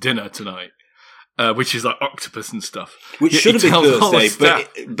captain's dinner tonight, which is like octopus and stuff. Which should have been Thursday,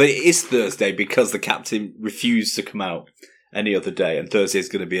 but it is Thursday because the captain refused to come out any other day, and Thursday is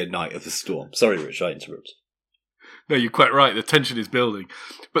going to be a night of the storm. Sorry, Rich, I interrupt. No, you're quite right. The tension is building.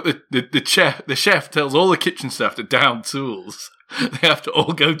 But the chef tells all the kitchen staff to down tools. They have to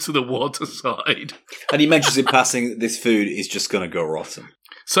all go to the water side. And he mentions in passing that this food is just going to go rotten.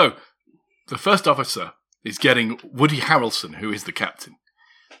 So, the first officer is getting Woody Harrelson, who is the captain,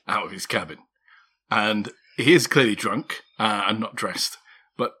 out of his cabin. And he is clearly drunk and not dressed,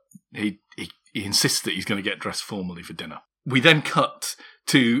 but he insists that he's going to get dressed formally for dinner. We then cut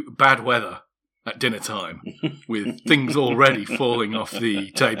to bad weather at dinner time with things already falling off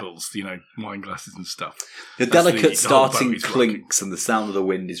the tables, wine glasses and stuff. The delicate starting clinks and the sound of the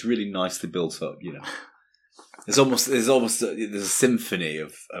wind is really nicely built up, There's a symphony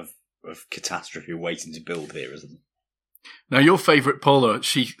of catastrophe waiting to build here, isn't there? Now, your favourite Paula,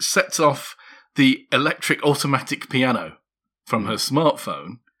 she sets off the electric automatic piano from her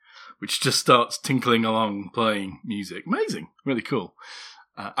smartphone, which just starts tinkling along, playing music. Amazing. Really cool.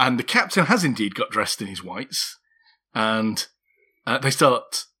 And the captain has indeed got dressed in his whites, and they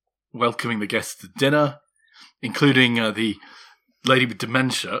start welcoming the guests to dinner, including the lady with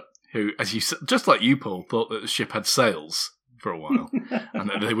dementia, who, just like you, Paul, thought that the ship had sails for a while, and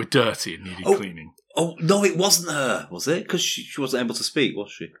that they were dirty and needed cleaning. Oh, no, it wasn't her, was it? Because she wasn't able to speak,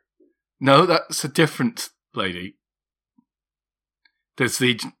 was she? No, that's a different lady. There's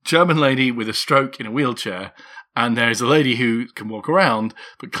the German lady with a stroke in a wheelchair, and there's a lady who can walk around,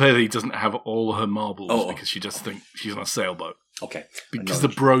 but clearly doesn't have all her marbles because she just thinks she's on a sailboat. Okay. Because the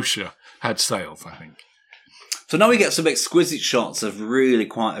brochure had sails, I think. So now we get some exquisite shots of really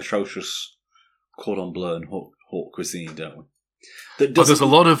quite atrocious cordon bleu and haute cuisine, don't we? There's a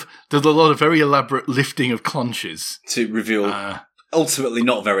lot of very elaborate lifting of conches to reveal ultimately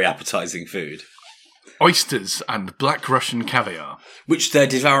not very appetizing food. Oysters and black Russian caviar, which they're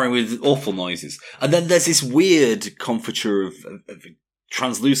devouring with awful noises. And then there's this weird confiture of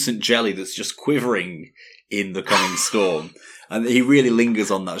translucent jelly that's just quivering in the coming storm. And he really lingers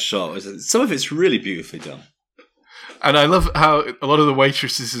on that shot. Some of it's really beautifully done. And I love how a lot of the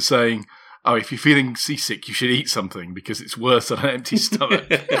waitresses are saying, oh, if you're feeling seasick, you should eat something because it's worse on an empty stomach.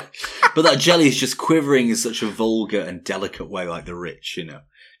 But that jelly is just quivering in such a vulgar and delicate way, like the rich,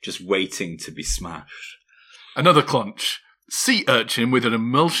 just waiting to be smashed. Another clonch. Sea urchin with an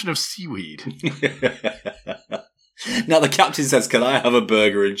emulsion of seaweed. Now the captain says, can I have a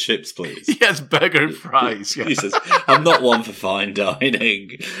burger and chips, please? Yes, burger and fries. Yeah. He says, I'm not one for fine dining.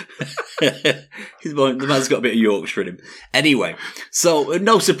 The man's got a bit of Yorkshire in him. Anyway, so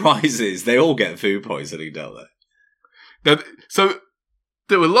no surprises. They all get food poisoning, don't they? Now, so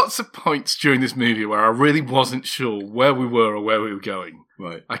there were lots of points during this movie where I really wasn't sure where we were or where we were going.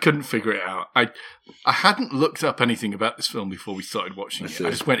 Right. I couldn't figure it out. I hadn't looked up anything about this film before we started watching it. I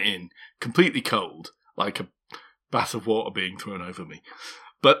just went in completely cold, like a bath of water being thrown over me.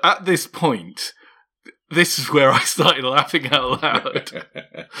 But at this point, this is where I started laughing out loud.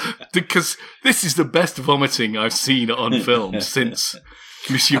 Because this is the best vomiting I've seen on film since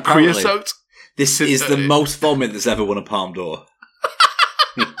Monsieur Apparently. Creosote. This is the most vomit that's ever won a Palme d'Or.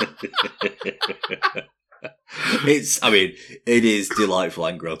 It is delightful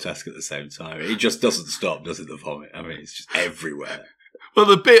and grotesque at the same time. It just doesn't stop, does it, the vomit? I mean, it's just everywhere. Well,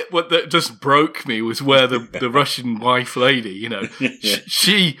 the bit that just broke me was where the Russian wife lady, you know,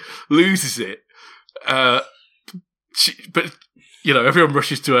 she loses it. But, you know, everyone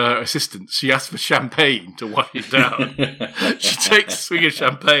rushes to her assistance. She asks for champagne to wash it down. She takes a swig of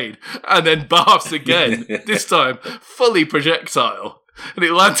champagne and then barfs again, this time fully projectile. And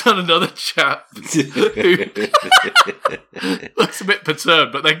it lands on another chap who looks a bit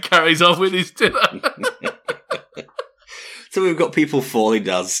perturbed, but then carries on with his dinner. So we've got people falling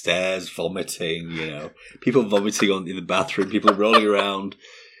downstairs, vomiting, you know, people vomiting in the bathroom, people rolling around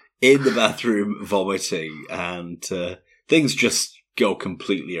in the bathroom, vomiting, and things just go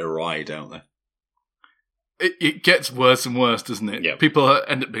completely awry, don't they? It gets worse and worse, doesn't it? Yep. People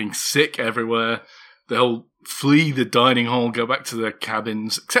end up being sick everywhere. They'll flee the dining hall, go back to their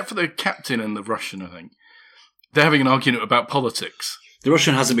cabins, except for the captain and the Russian, I think. They're having an argument about politics. The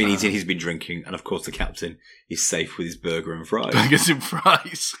Russian hasn't been eating, he's been drinking, and of course the captain is safe with his burger and fries. Burgers and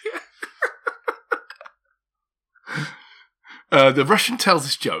fries. The Russian tells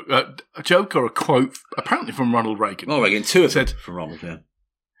this joke, a joke or a quote, apparently from Ronald Reagan. Oh, Reagan, two of them said, from Ronald, yeah.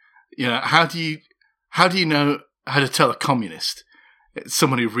 You know, how do you know how to tell a communist? It's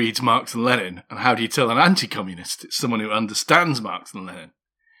someone who reads Marx and Lenin. And how do you tell an anti-communist? It's someone who understands Marx and Lenin.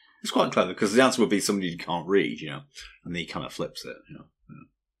 It's quite clever, because the answer would be somebody who can't read, you know, and then he kind of flips it, you know.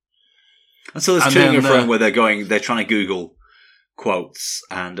 Yeah. And so there's two in where they're trying to Google quotes,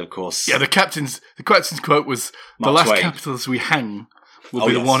 and of course... Yeah, the captain's quote was, Mark the last Twain. capitalist we hang will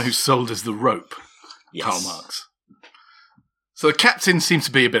be the one who sold us the rope, Yes. Karl Marx. So the captain seems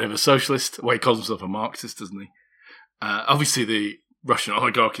to be a bit of a socialist. Well, he calls himself a Marxist, doesn't he? Obviously, the Russian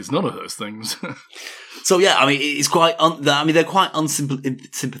oligarch is none of those things. So yeah, I mean, it's quite. They're quite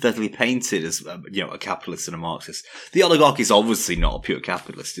unsympathetically painted as you know, a capitalist and a Marxist. The oligarch is obviously not a pure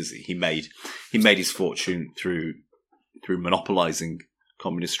capitalist, is he? He made his fortune through monopolizing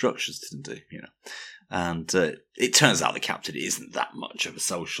communist structures, didn't he? You know, and it turns out the captain isn't that much of a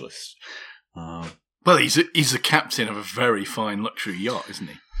socialist. Well, he's a captain of a very fine luxury yacht, isn't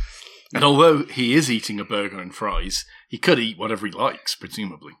he? And although he is eating a burger and fries, he could eat whatever he likes,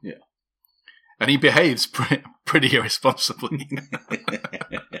 presumably. Yeah. And he behaves pretty irresponsibly.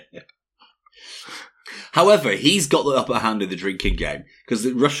 However, he's got the upper hand in the drinking game, because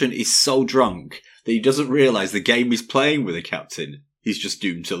the Russian is so drunk that he doesn't realise the game he's playing with the captain. He's just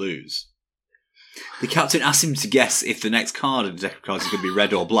doomed to lose. The captain asks him to guess if the next card in the deck of cards is going to be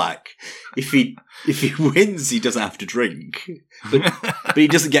red or black. If he wins, he doesn't have to drink, but he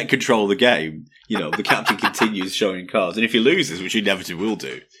doesn't get control of the game. You know, the captain continues showing cards, and if he loses, which he inevitably will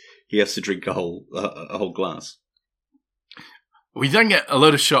do, he has to drink a whole glass. We then get a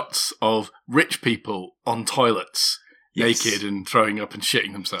load of shots of rich people on toilets, naked and throwing up and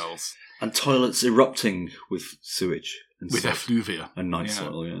shitting themselves, and toilets erupting with sewage and with soot effluvia and night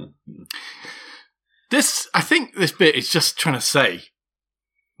soil. Yeah. I think this bit is just trying to say,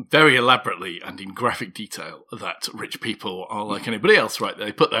 very elaborately and in graphic detail, that rich people are like anybody else, right?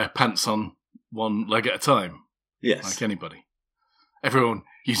 They put their pants on one leg at a time. Yes. Like anybody. Everyone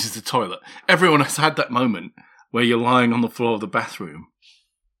uses the toilet. Everyone has had that moment where you're lying on the floor of the bathroom,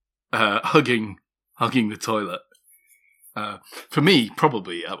 hugging the toilet. For me,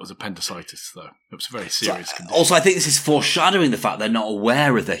 probably that was appendicitis, though. It was a very serious condition. Also, I think this is foreshadowing the fact they're not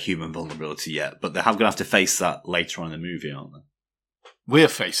aware of their human vulnerability yet, but they're going to have to face that later on in the movie, aren't they? We're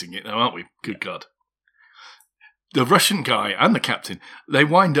facing it now, aren't we? Good God. The Russian guy and the captain, they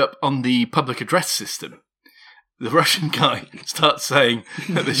wind up on the public address system. The Russian guy starts saying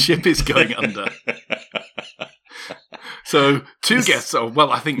that the ship is going under. So two guests,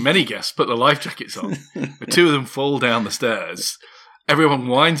 I think many guests, put the life jackets on. The two of them fall down the stairs. Everyone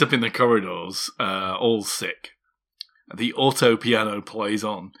winds up in the corridors, all sick. The auto piano plays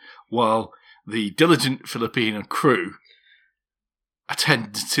on, while the diligent Filipino crew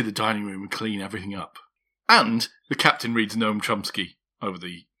attend to the dining room and clean everything up. And the captain reads Noam Chomsky over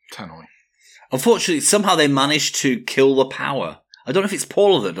the tannoy. Unfortunately, somehow they managed to kill the power. I don't know if it's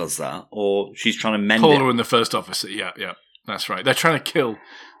Paula that does that, or she's trying to mend it. Paula and the first officer, yeah, that's right. They're trying to kill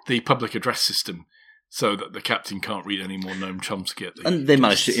the public address system so that the captain can't read any more Noam Chomsky at the And they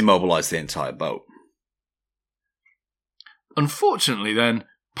managed to immobilise the entire boat. Unfortunately, then,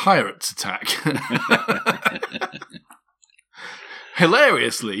 pirates attack.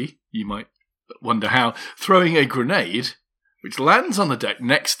 hilariously, you might wonder how, throwing a grenade, which lands on the deck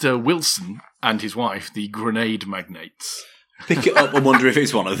next to Wilson and his wife, the grenade magnates. Pick it up and wonder if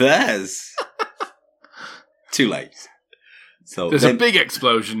it's one of theirs. Too late. So there's a big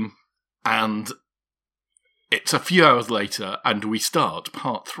explosion, and it's a few hours later, and we start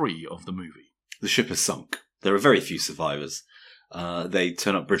part 3 of the movie. The ship has sunk. There are very few survivors. They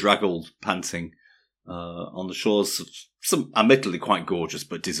turn up bedraggled, panting, on the shores of some admittedly quite gorgeous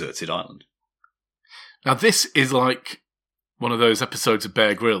but deserted island. Now, this is like one of those episodes of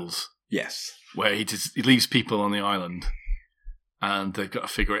Bear Grylls. Yes. Where he leaves people on the island, and they've got to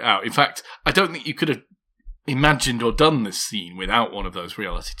figure it out. In fact, I don't think you could have imagined or done this scene without one of those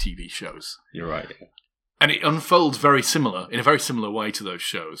reality TV shows. You're right. Yeah. And it unfolds in a very similar way to those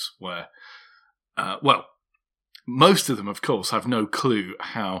shows where, most of them, of course, have no clue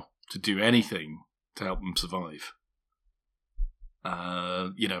how to do anything to help them survive.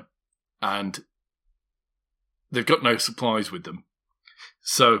 And they've got no supplies with them.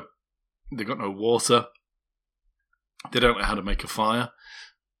 So they've got no water. They don't know how to make a fire.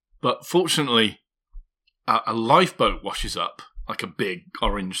 But fortunately, a lifeboat washes up, like a big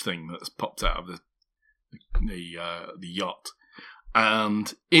orange thing that's popped out of the yacht.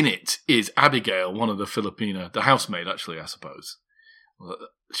 And in it is Abigail, one of the housemaid, actually, I suppose.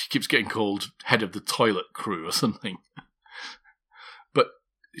 She keeps getting called head of the toilet crew or something. But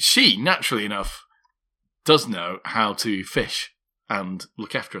she, naturally enough, does know how to fish and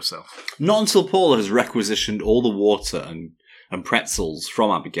look after herself. Not until Paula has requisitioned all the water and pretzels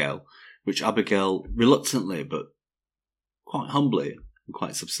from Abigail, which Abigail reluctantly but quite humbly and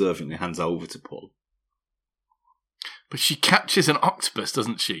quite subserviently hands over to Paul. But she catches an octopus,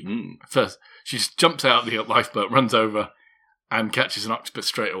 doesn't she? First, she just jumps out of the lifeboat, runs over, and catches an octopus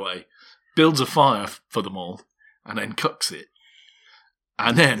straight away, builds a fire for them all, and then cooks it.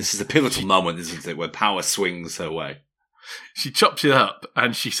 And then this is a pivotal moment, isn't it, where power swings her way. She chops it up,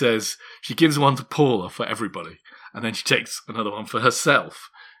 and she says she gives one to Paula for everybody, and then she takes another one for herself,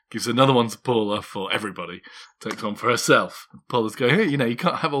 gives another one to Paula for everybody, takes one for herself. And Paula's going, hey, you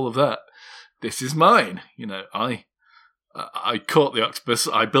can't have all of that. This is mine. I caught the octopus.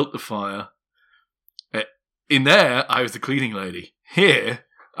 I built the fire. In there, I was the cleaning lady. Here,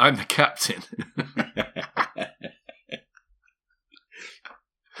 I'm the captain.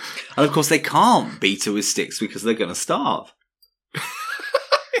 And of course, they can't beat her with sticks because they're going to starve.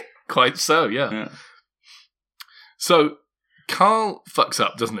 Quite so, yeah. So, Carl fucks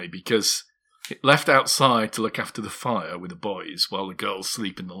up, doesn't he? Because he left outside to look after the fire with the boys while the girls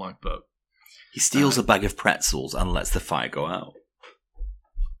sleep in the lifeboat. He steals a bag of pretzels and lets the fire go out.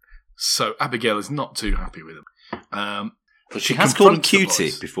 So, Abigail is not too happy with him. But she has called him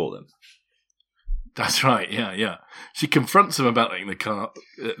cutie before them. That's right, yeah. She confronts him about letting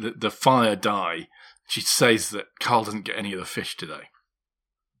the fire die. She says that Carl doesn't get any of the fish today.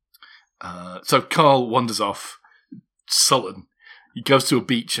 So Carl wanders off, sullen. He goes to a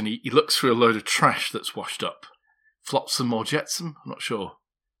beach and he looks through a load of trash that's washed up. Flotsam or jetsam? I'm not sure.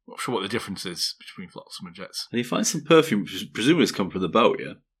 Not sure what the difference is between flotsam and jetsam. And he finds some perfume, presumably it's come from the boat,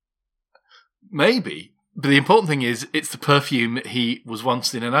 yeah? Maybe. But the important thing is, it's the perfume that he was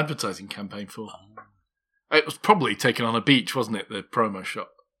once in an advertising campaign for. It was probably taken on a beach, wasn't it? The promo shot.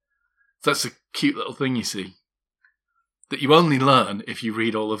 So that's a cute little thing you see. That you only learn if you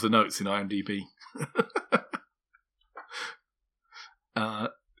read all of the notes in IMDb.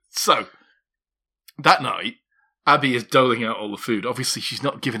 So, that night, Abby is doling out all the food. Obviously, she's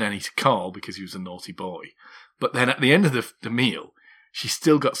not given any to Carl because he was a naughty boy. But then at the end of the meal, she's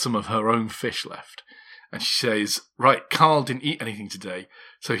still got some of her own fish left. And she says, right, Carl didn't eat anything today,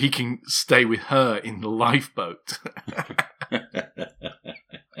 so he can stay with her in the lifeboat.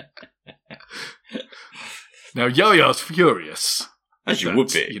 Now, Yo-Yo's furious. As you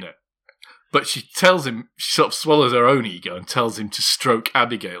would be. But she tells him, she sort of swallows her own ego and tells him to stroke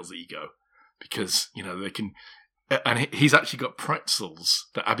Abigail's ego. Because, they can... And he's actually got pretzels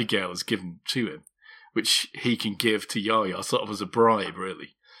that Abigail has given to him, which he can give to Yo-Yo sort of as a bribe,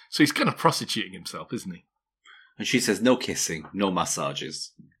 really. So he's kind of prostituting himself, isn't he? And she says, no kissing, no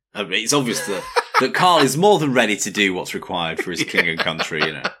massages. I mean, it's obvious that Carl is more than ready to do what's required for his king and country,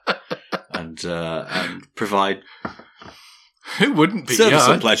 and provide... Who wouldn't be? Service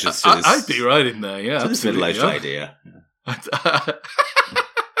and pleasures to his... I'd be right in there, yeah. To this middle-aged lady, yeah.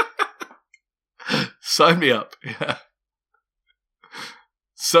 Sign me up, yeah.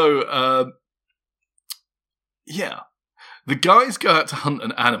 So, the guys go out to hunt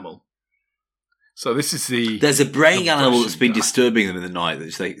an animal. So this is There's a braying animal that's been disturbing them in the night.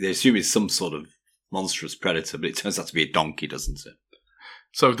 They assume it's some sort of monstrous predator, but it turns out to be a donkey, doesn't it?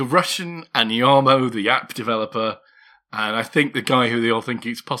 So the Russian and Yarmo, the app developer, and I think the guy who they all think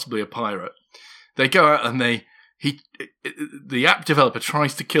is possibly a pirate, they go out and the app developer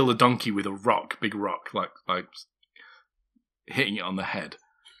tries to kill the donkey with a rock, big rock, like hitting it on the head.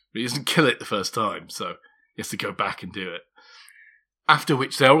 But he doesn't kill it the first time, so he has to go back and do it. After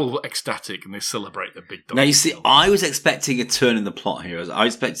which they're all ecstatic and they celebrate the big donkey. Now, you see, I was expecting a turn in the plot here. I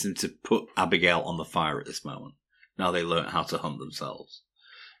expected them to put Abigail on the fire at this moment. Now they learn how to hunt themselves.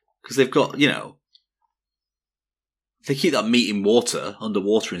 Because they've got, if they keep that meat in water,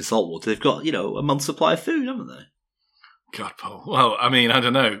 underwater in salt water, they've got, a month's supply of food, haven't they? God, Paul. Well, I mean, I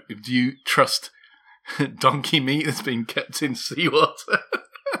don't know. Do you trust donkey meat that's been kept in seawater?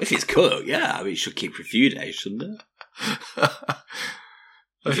 If it's cooked, yeah. I mean, it should keep for a few days, shouldn't it?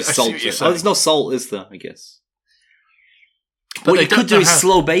 If it's salted. There's no salt, is there, I guess? But what you could do is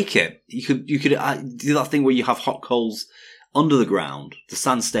slow bake it. You could do that thing where you have hot coals under the ground. The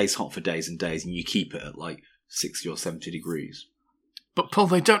sand stays hot for days and days, and you keep it at like 60 or 70 degrees. But Paul,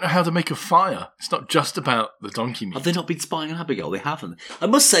 they don't know how to make a fire. It's not just about the donkey meat. Have they not been spying on Abigail? They haven't. I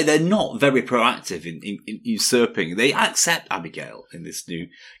must say they're not very proactive in usurping. They accept Abigail in this new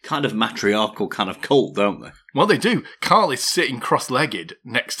kind of matriarchal kind of cult, don't they? Well, they do. Carl is sitting cross-legged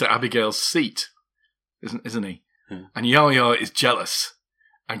next to Abigail's seat, isn't he? Hmm. And Yaya is jealous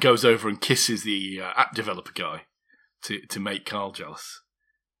and goes over and kisses the app developer guy to make Carl jealous.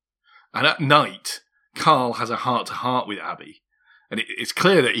 And at night, Carl has a heart-to-heart with Abby. And it's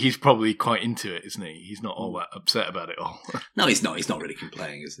clear that he's probably quite into it, isn't he? He's not all that upset about it all. No, he's not. He's not really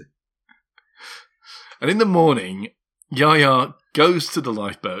complaining, is he? And in the morning, Yaya goes to the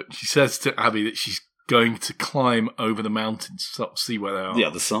lifeboat. She says to Abby that she's going to climb over the mountains to see where they are. The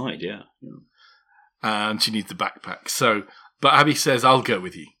other side, yeah. And she needs the backpack. But Abby says, I'll go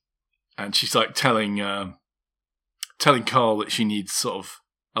with you. And she's like telling Carl that she needs sort of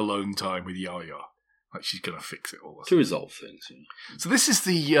alone time with Yaya. Like she's going to fix it all. To resolve things. Yeah. So this is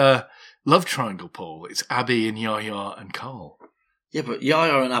the love triangle, Paul. It's Abby and Yaya and Carl. Yeah, but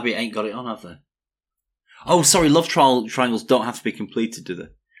Yaya and Abby ain't got it on, have they? Oh, sorry, love triangles don't have to be completed, do they?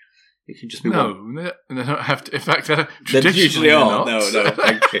 It can just be one. No, they don't have to. In fact, they usually are. No,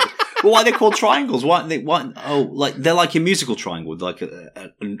 thank you. Well, why are they called triangles? They're like a musical triangle with like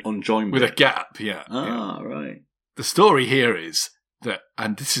an unjoined with a gap, yeah. Right. The story here is that,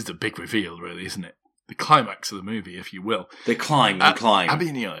 and this is the big reveal, really, isn't it? The climax of the movie, if you will. They climb and climb. Abby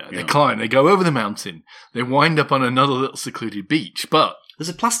and Yaya, they climb, they go over the mountain, they wind up on another little secluded beach, but... There's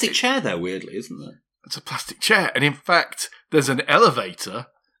a plastic chair there, weirdly, isn't there? It's a plastic chair, and in fact, there's an elevator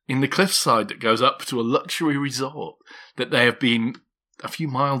in the cliffside that goes up to a luxury resort that they have been a few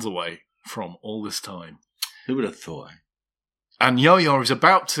miles away from all this time. Who would have thought? And Yaya is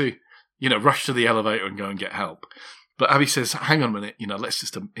about to, rush to the elevator and go and get help. But Abby says, hang on a minute, let's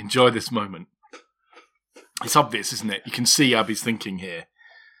just enjoy this moment. It's obvious, isn't it? You can see Abby's thinking here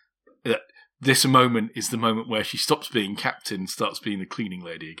that this moment is the moment where she stops being captain and starts being the cleaning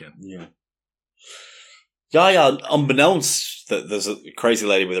lady again. Yeah. Yaya, unbeknownst that there's a crazy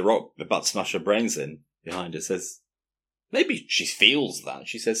lady with a rock about to smash her brains in behind her, says, maybe she feels that.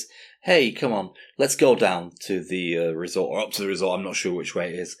 She says, hey, come on, let's go down to the resort, or up to the resort. I'm not sure which way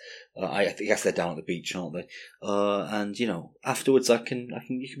it is. I guess they're down at the beach, aren't they? And, afterwards you can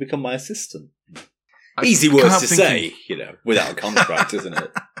become my assistant. Easy words to say, without a contract, isn't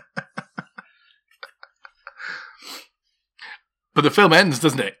it? But the film ends,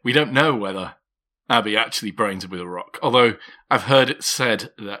 doesn't it? We don't know whether Abby actually brains her with a rock. Although I've heard it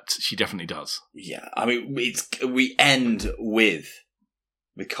said that she definitely does. Yeah, I mean, we end with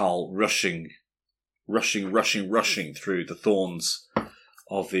Carl rushing through the thorns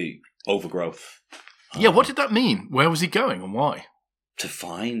of the overgrowth. Yeah, what did that mean? Where was he going and why? To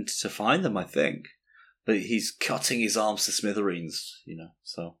find them, I think. But he's cutting his arms to smithereens,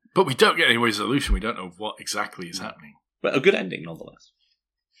 so. But we don't get any resolution. We don't know what exactly is happening. But a good ending, nonetheless.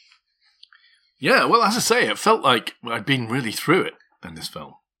 Yeah, well, as I say, it felt like I'd been really through it in this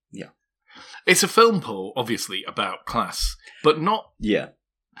film. Yeah. It's a film, Paul, obviously, about class, but not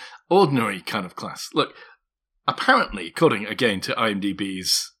ordinary kind of class. Look, apparently, according, again, to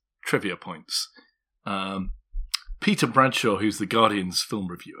IMDb's trivia points, Peter Bradshaw, who's the Guardian's film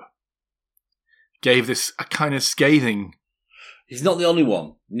reviewer, gave this a kind of scathing... He's not the only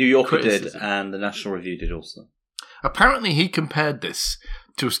one. New Yorker did, and the National Review did also. Apparently, he compared this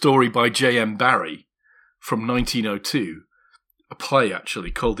to a story by J.M. Barrie from 1902, a play, actually,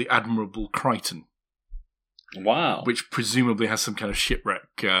 called The Admirable Crichton. Wow. Which presumably has some kind of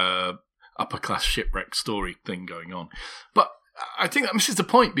shipwreck, upper-class shipwreck story thing going on. But I think that misses the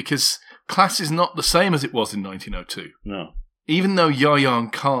point, because class is not the same as it was in 1902. No. even though Yaya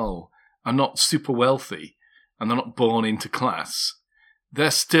and Carl are not super wealthy and they're not born into class,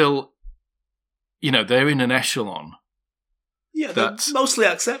 they're still, they're in an echelon. Yeah, they're mostly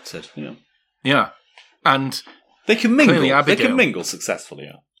accepted. Yeah. Yeah. And they can mingle. They can mingle successfully,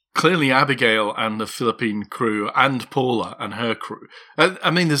 yeah. Clearly, Abigail and the Philippine crew, and Paula and her crew. I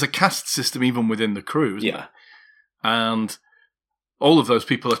mean, there's a caste system even within the crew, isn't there? And all of those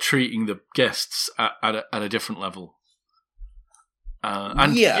people are treating the guests at a different level. So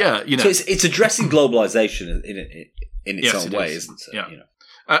it's addressing globalization in its own way, isn't it?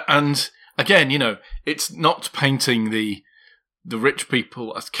 Yeah. And again, it's not painting the rich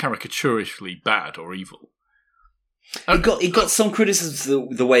people as caricaturishly bad or evil. It got some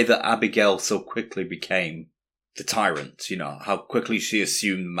criticism the way that Abigail so quickly became the tyrant. How quickly she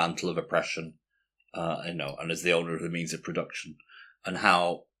assumed the mantle of oppression, and as the owner of the means of production, and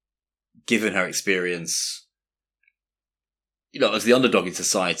how, given her experience, as the underdog in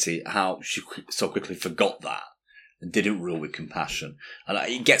society, how she so quickly forgot that and didn't rule with compassion. And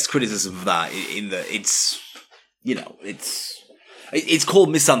it gets criticism for that in that it's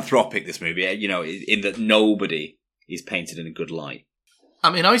called misanthropic, this movie, in that nobody is painted in a good light. I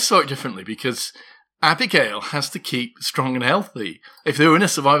mean, I saw it differently because Abigail has to keep strong and healthy. If they were in a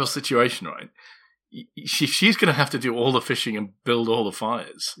survival situation, right, she's going to have to do all the fishing and build all the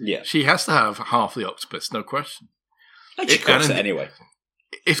fires. Yeah. She has to have half the octopus, no question. And she cooks it anyway.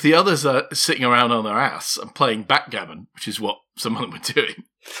 If the others are sitting around on their ass and playing backgammon, which is what some of them were doing.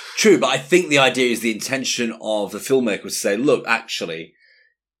 True, but I think the idea is the intention of the filmmaker was to say, look, actually,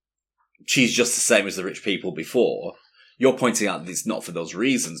 she's just the same as the rich people before. You're pointing out that it's not for those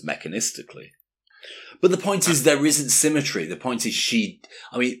reasons, mechanistically. But the point is there isn't symmetry. The point is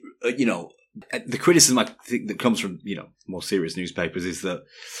the criticism I think that comes from, more serious newspapers is that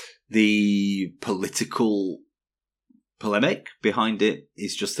the political polemic behind it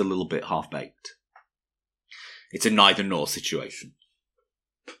is just a little bit half-baked. It's a neither nor situation.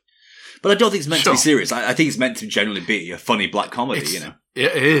 But I don't think it's meant to be serious. I think it's meant to generally be a funny black comedy,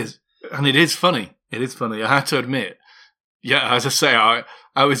 It is. And it is funny. It is funny. I have to admit. Yeah, as I say, I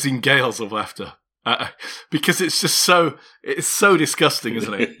was in gales of laughter. Because it's just so disgusting,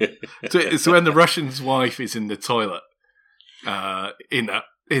 isn't it? It's when the Russian's wife is in the toilet, in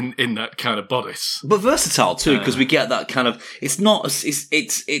that kind of bodice, but versatile too, because we get that kind of. It's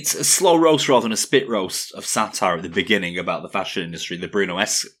a slow roast rather than a spit roast of satire at the beginning about the fashion industry, the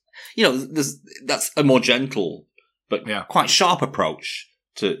Bruno-esque. That's a more gentle but quite sharp approach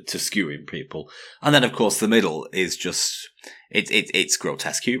to skewing people, and then of course the middle is just it's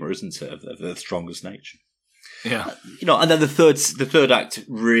grotesque humour, isn't it, of the strongest nature. Yeah, and then the third act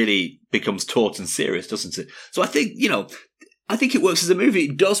really becomes taut and serious, doesn't it? So I think it works as a movie.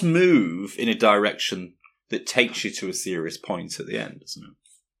 It does move in a direction that takes you to a serious point at the end, doesn't it?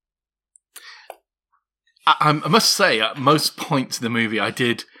 I must say, at most points in the movie, I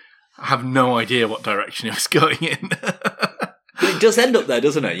did have no idea what direction it was going in. But it does end up there,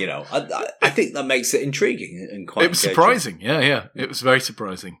 doesn't it? I think that makes it intriguing and quite. It was surprising, yeah. It was very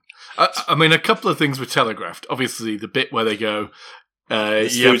surprising. I mean, a couple of things were telegraphed. Obviously, the bit where they go,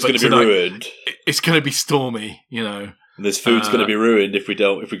 "This food's going to be ruined. It's going to be stormy," This food's going to be ruined if we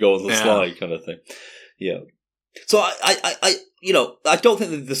go on the slide, kind of thing. Yeah. So I don't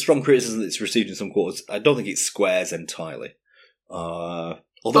think that the strong criticism that's received in some quarters, I don't think it squares entirely.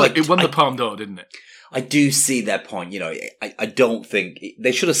 Although it won the Palme d'Or, didn't it? I do see their point. I don't think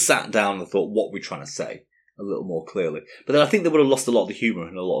they should have sat down and thought, what we're trying to say a little more clearly. But then I think they would have lost a lot of the humour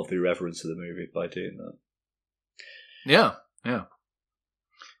and a lot of the irreverence of the movie by doing that. Yeah.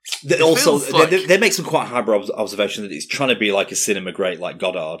 They make some quite highbrow observation that it's trying to be like a cinema great like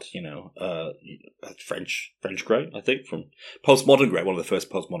Godard, French great, I think, from postmodern great, one of the first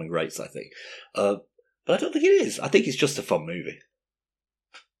postmodern greats, I think. But I don't think it is. I think it's just a fun movie.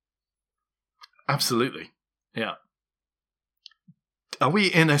 Absolutely, yeah. Are we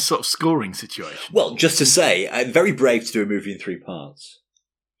in a sort of scoring situation? Well, just to say, I'm very brave to do a movie in 3 parts.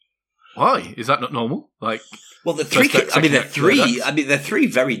 Why? Is that not normal? Well, they're three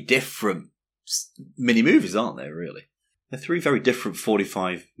very different mini movies, aren't they? Really, they're 3 very different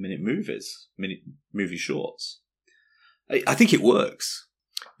 45-minute movies, movie shorts. I think it works.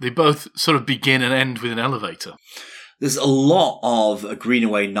 They both sort of begin and end with an elevator. There's a lot of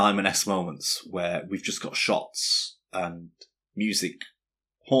Greenaway Nyman-esque moments where we've just got shots and music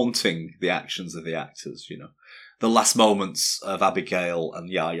haunting the actions of the actors. The last moments of Abigail and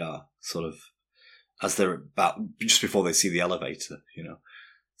Yaya, sort of, as they're about just before they see the elevator,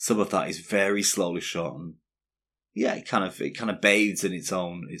 some of that is very slowly shot and yeah, it kind of bathes in its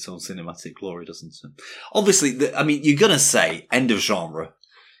own cinematic glory, doesn't it? Obviously, you're gonna say end of genre,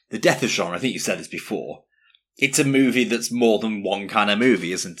 the death of genre. I think you said this before. It's a movie that's more than one kind of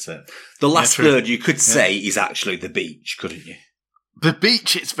movie, isn't it? The last third, you could say, is actually The Beach, couldn't you? The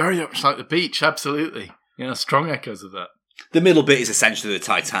Beach. It's very much like The Beach. Absolutely. Yeah, strong echoes of that. The middle bit is essentially the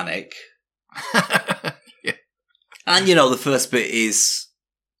Titanic. Yeah. And, the first bit is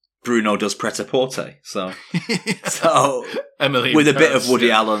Bruno does pret-a-porter. So Emily with a bit of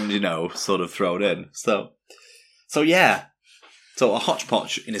Woody Allen, sort of thrown in. So yeah. So a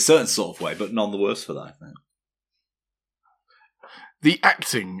hodgepodge in a certain sort of way, but none the worse for that, I think. The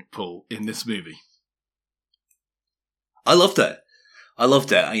acting, Paul, in this movie. I loved it.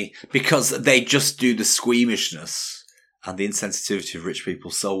 Because they just do the squeamishness and the insensitivity of rich people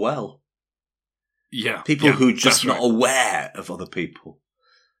so well. Yeah. People who are just not aware of other people,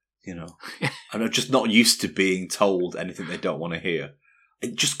 and are just not used to being told anything they don't want to hear.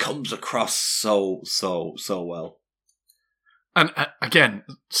 It just comes across so well. And again,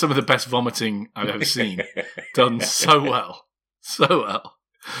 some of the best vomiting I've ever seen. Done so well. So well.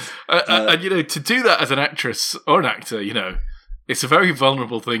 And, to do that as an actress or an actor, it's a very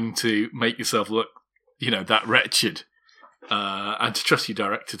vulnerable thing to make yourself look, that wretched. And to trust your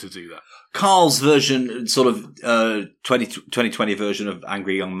director to do that. Carl's version, sort of 2020 version of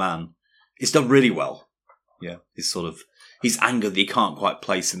Angry Young Man, is done really well. Yeah, he's anger that he can't quite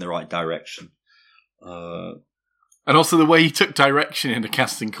place in the right direction. And also the way he took direction in the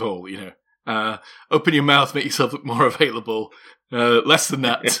casting call, open your mouth, make yourself look more available. Less than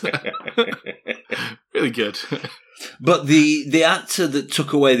that. Really good. But the actor that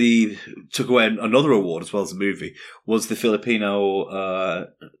took away another award as well as the movie was the famous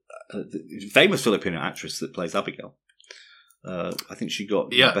Filipino actress that plays Abigail. I think she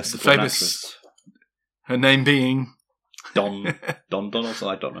got best supporting actress. Her name being Don also,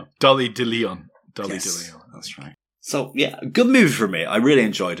 I don't know. Dolly De Leon. Yes, that's right. So yeah, good movie for me. I really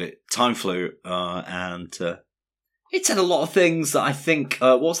enjoyed it. Time flew, and it said a lot of things that I think.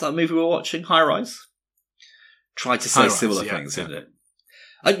 What's that movie we're watching? High Rise. Tried to say similar things, didn't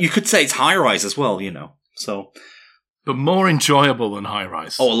it? You could say it's High Rise as well, So, but more enjoyable than High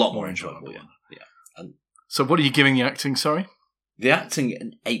Rise. Oh, a lot more enjoyable. Yeah. So, what are you giving the acting? Sorry, the acting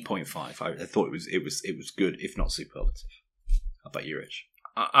an 8.5. I thought it was good, if not superlative. How about you, Rich?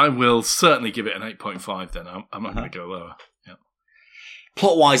 I will certainly give it an 8.5. Then I'm not going to go lower. Yeah.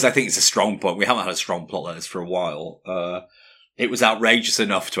 Plot-wise, I think it's a strong point. We haven't had a strong plot like this for a while. It was outrageous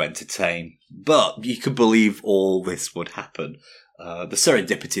enough to entertain, but you could believe all this would happen. The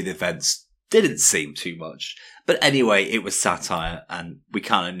serendipity of the events didn't seem too much. But anyway, it was satire, and we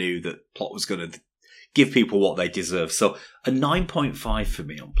kind of knew that plot was going to give people what they deserve. So a 9.5 for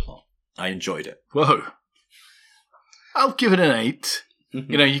me on plot. I enjoyed it. Whoa. I'll give it an 8.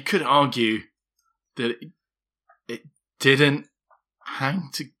 Mm-hmm. You could argue that it didn't hang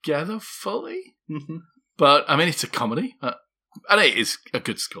together fully. Mm-hmm. But, it's a comedy. An 8 is a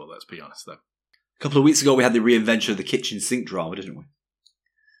good score, let's be honest, though. A couple of weeks ago, we had the reinvention of the kitchen sink drama, didn't we?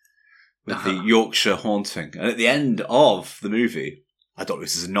 With the Yorkshire haunting. And at the end of the movie, I don't know if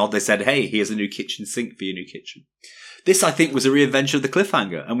this is a nod, they said, hey, here's a new kitchen sink for your new kitchen. This, I think, was a reinvention of the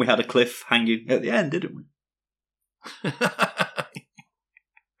cliffhanger. And we had a cliff hanging at the end, didn't we?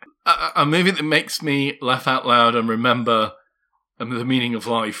 A movie that makes me laugh out loud and remember the meaning of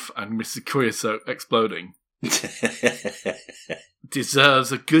life and Mr. Creosote exploding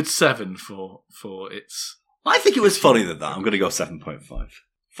deserves a good 7 for its... I think it was funnier than that. I'm going to go 7.5.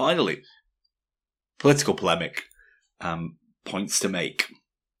 Finally, political polemic. Points to make.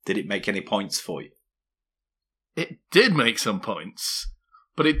 Did it make any points for you? It did make some points,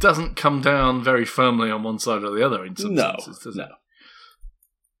 but it doesn't come down very firmly on one side or the other in some senses, does it?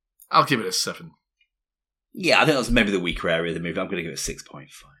 I'll give it a 7. Yeah, I think that's maybe the weaker area of the movie. I'm going to give it a 6.5.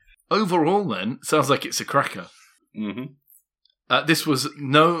 Overall, then, sounds like it's a cracker. Mm-hmm. This was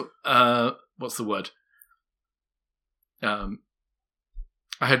no... what's the word? I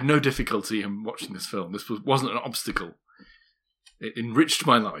had no difficulty in watching this film. This wasn't an obstacle. It enriched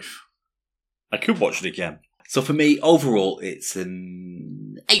my life. I could watch it again. So for me, overall, it's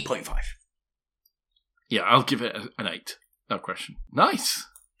an 8.5. Yeah, I'll give it an 8. No question. Nice.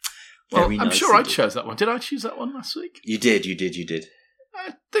 Well, Very I'm nice sure I indeed. chose that one. Did I choose that one last week? You did.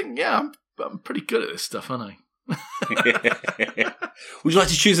 I think, yeah, I'm pretty good at this stuff, aren't I? Would you like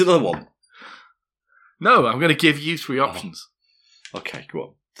to choose another one? No, I'm going to give you 3 options. Okay, go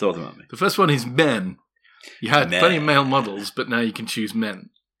on. Throw them at me. The first one is men. You had Men. plenty of male models, but now you can choose men.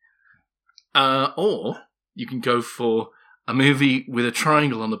 Or you can go for a movie with a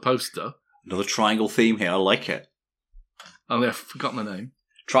triangle on the poster. Another triangle theme here. I like it. Only I've forgotten the name.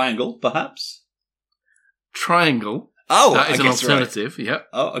 Triangle, perhaps? Triangle. Oh, that is I an guess alternative. Right. Yeah.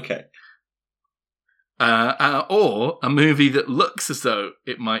 Oh, okay. Or a movie that looks as though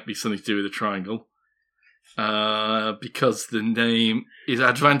it might be something to do with a triangle, because the name is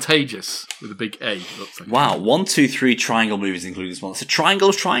Advantageous with a big A. It looks like. Wow, 1, 2, 3 triangle movies, including this one. It's a triangle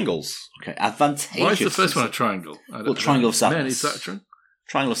of triangles. Okay, Advantageous. Why is the first one a triangle? Well, Triangle of Sadness. Men, is that a triangle?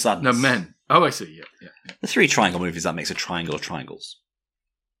 Triangle of Sadness. No, Men. Oh, I see. Yeah. The 3 triangle movies, that makes a triangle of triangles.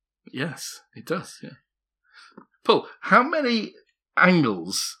 Yes, it does. Yeah. Paul, how many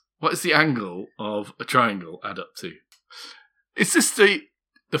angles? What is the angle of a triangle add up to? Is this the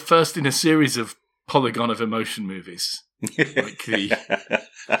first in a series of Polygon of Emotion movies? Like the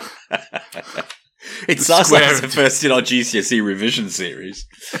it sounds like it's the first in our GCSE revision series.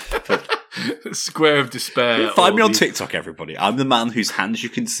 Square of Despair. Find me on TikTok, everybody. I'm the man whose hands you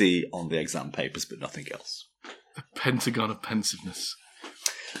can see on the exam papers, but nothing else. The Pentagon of Pensiveness.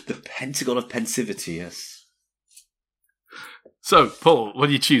 The Pentagon of Pensivity, yes. So, Paul, what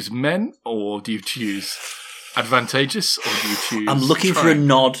do you choose? Men, or do you choose Advantageous, or do you choose... I'm looking for a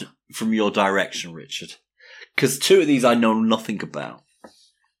nod from your direction, Richard. Because 2 of these I know nothing about.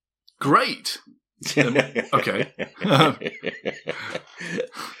 Great. Okay.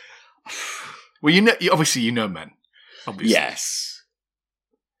 Well, obviously you know Men. Obviously. Yes.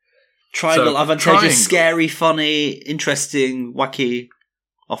 Triangle, So, Advantageous, triangle. scary, funny, interesting, wacky,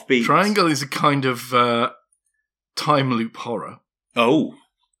 offbeat. Triangle is a kind of time loop horror. Oh.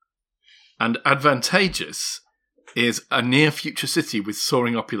 And Advantageous is a near future city with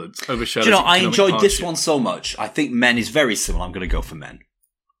soaring opulence overshadows. Do you know, I economic enjoyed this hardship. one so much. I think Men is very similar. I'm going to go for Men.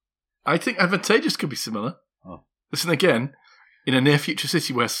 I think Advantageous could be similar. Oh. Listen again. In a near future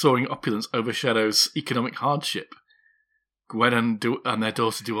city where soaring opulence overshadows economic hardship, Gwen and their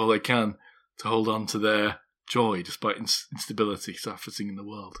daughter do all they can to hold on to their joy despite instability surfacing in the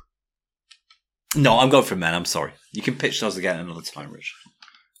world. No, I'm going for Men. I'm sorry. You can pitch those again another time, Rich.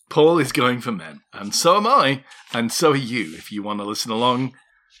 Paul is going for Men, and so am I, and so are you, if you want to listen along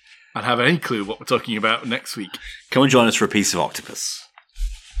and have any clue what we're talking about next week. Come and join us for a piece of octopus.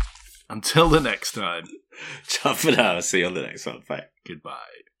 Until the next time. Ciao for now. See you on the next one. Bye. Goodbye.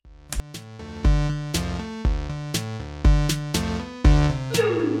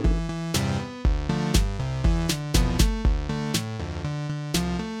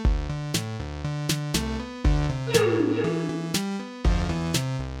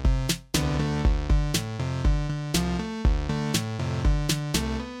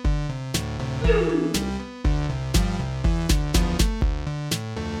 You